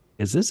 wait.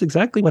 Is this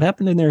exactly what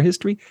happened in their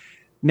history?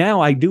 Now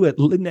I do it.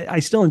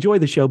 I still enjoy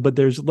the show, but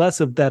there's less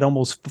of that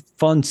almost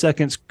fun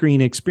second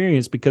screen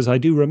experience because I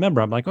do remember.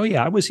 I'm like, oh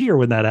yeah, I was here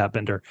when that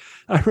happened, or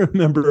I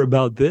remember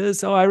about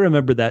this. Oh, I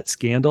remember that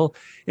scandal.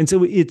 And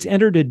so it's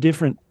entered a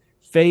different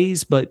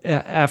phase. But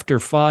after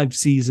 5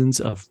 seasons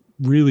of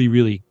really,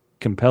 really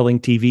compelling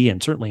TV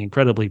and certainly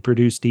incredibly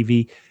produced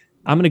TV,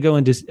 I'm going to go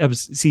into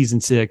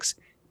season 6.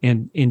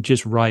 And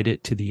just ride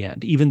it to the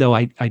end. Even though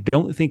I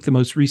don't think the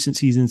most recent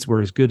seasons were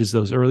as good as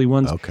those early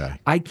ones. Okay.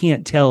 I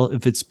can't tell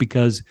if it's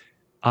because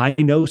I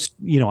know,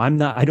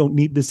 I don't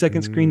need the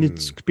second screen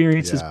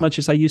experience as much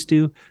as I used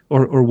to,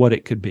 or what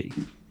it could be.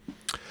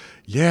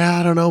 Yeah,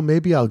 I don't know.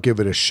 Maybe I'll give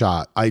it a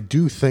shot. I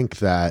do think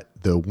that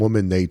the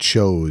woman they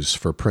chose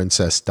for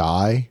Princess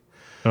Di.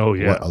 Oh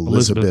yeah,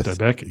 Elizabeth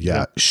Debicki.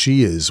 Yeah,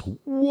 she is.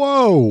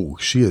 Whoa,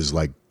 she is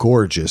like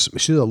gorgeous.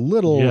 She's a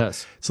little.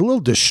 Yes. It's a little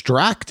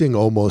distracting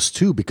almost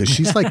too because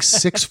she's like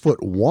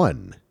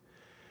 6'1".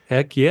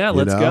 Heck yeah,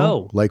 let's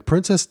go. Like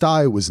Princess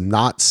Di was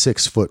not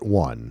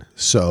 6'1".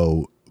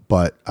 So,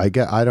 but I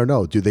don't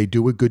know. Do they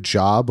do a good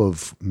job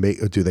of?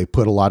 Do they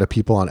put a lot of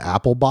people on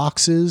apple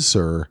boxes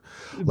or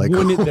like?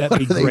 Wouldn't that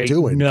be great? They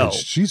doing? No,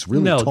 she's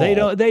really tall. They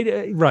don't.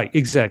 They right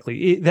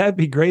exactly. That'd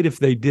be great if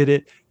they did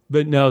it.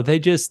 But no, they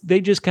just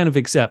kind of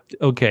accept,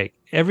 okay,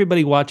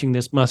 everybody watching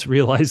this must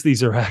realize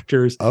these are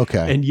actors.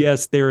 Okay. And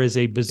yes, there is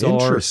a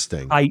bizarre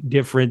height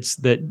difference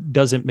that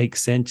doesn't make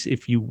sense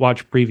if you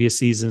watch previous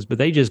seasons, but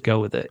they just go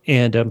with it.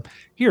 And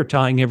here,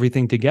 tying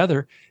everything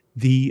together,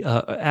 the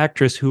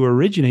actress who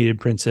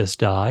originated Princess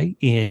Di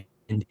in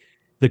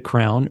The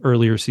Crown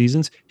earlier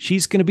seasons,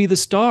 she's going to be the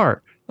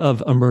star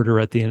of A Murder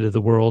at the End of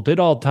the World. It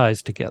all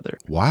ties together.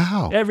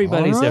 Wow.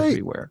 Everybody's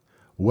everywhere.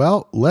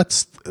 Well,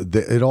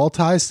 it all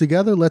ties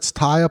together. Let's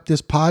tie up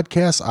this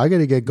podcast. I got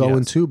to get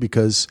going too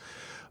because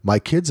my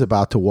kid's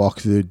about to walk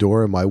through the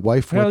door and my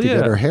wife went to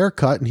get her hair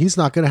cut and he's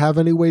not going to have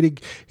any way to,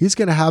 he's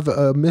going to have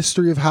a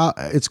mystery of how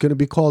it's going to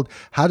be called.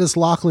 How does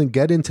Lachlan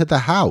get into the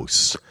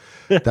house?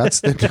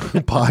 That's the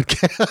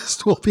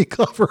podcast we'll be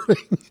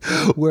covering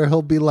where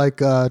he'll be like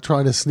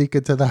trying to sneak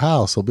into the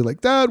house. He'll be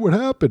like, Dad, what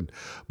happened?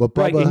 But Bubba,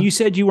 right. And you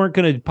said you weren't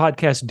going to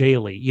podcast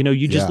daily.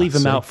 You just leave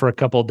him out for a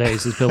couple of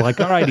days. It's been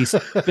like, all right, he's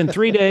been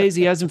 3 days.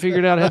 He hasn't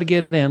figured out how to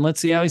get in. Let's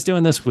see how he's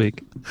doing this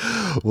week.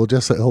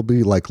 He'll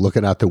be like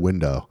looking out the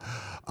window.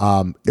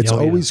 It's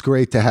always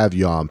great to have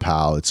you on,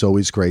 pal. It's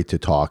always great to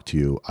talk to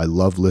you. I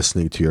love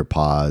listening to your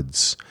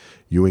pods.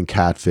 You and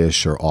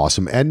Catfish are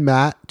awesome. And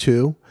Matt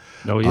too.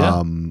 Oh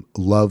yeah.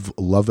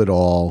 Love it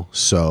all.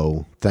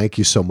 So thank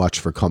you so much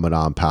for coming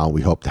on, pal.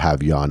 We hope to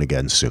have you on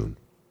again soon.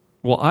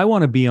 Well, I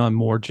want to be on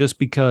more just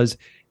because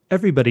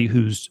everybody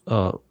who's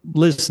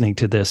listening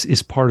to this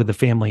is part of the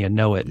family and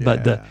know it. Yeah.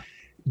 But the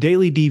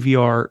Daily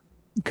DVR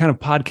kind of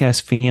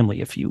podcast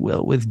family, if you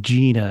will, with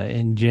Gina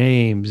and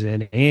James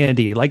and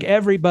Andy, like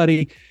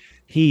everybody,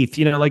 Heath,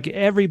 like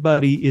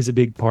everybody is a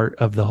big part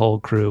of the whole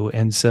crew.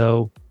 And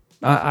so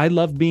I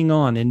love being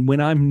on. And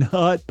when I'm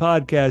not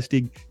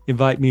podcasting,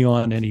 invite me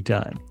on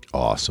anytime.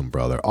 Awesome,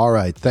 brother. All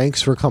right.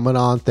 Thanks for coming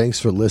on.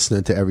 Thanks for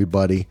listening to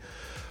everybody.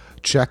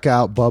 Check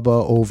out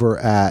Bubba over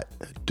at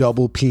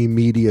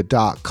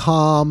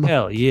doublepmedia.com.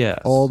 Hell yeah.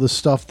 All the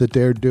stuff that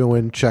they're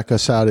doing. Check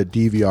us out at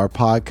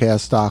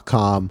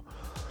dvrpodcast.com.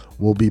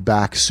 We'll be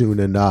back soon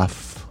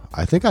enough.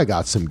 I think I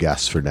got some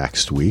guests for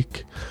next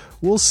week.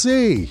 We'll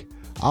see.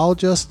 I'll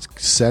just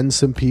send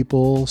some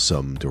people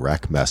some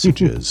direct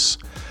messages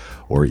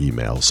or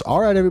emails. All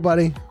right,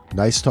 everybody.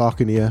 Nice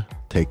talking to you.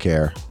 Take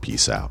care.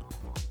 Peace out.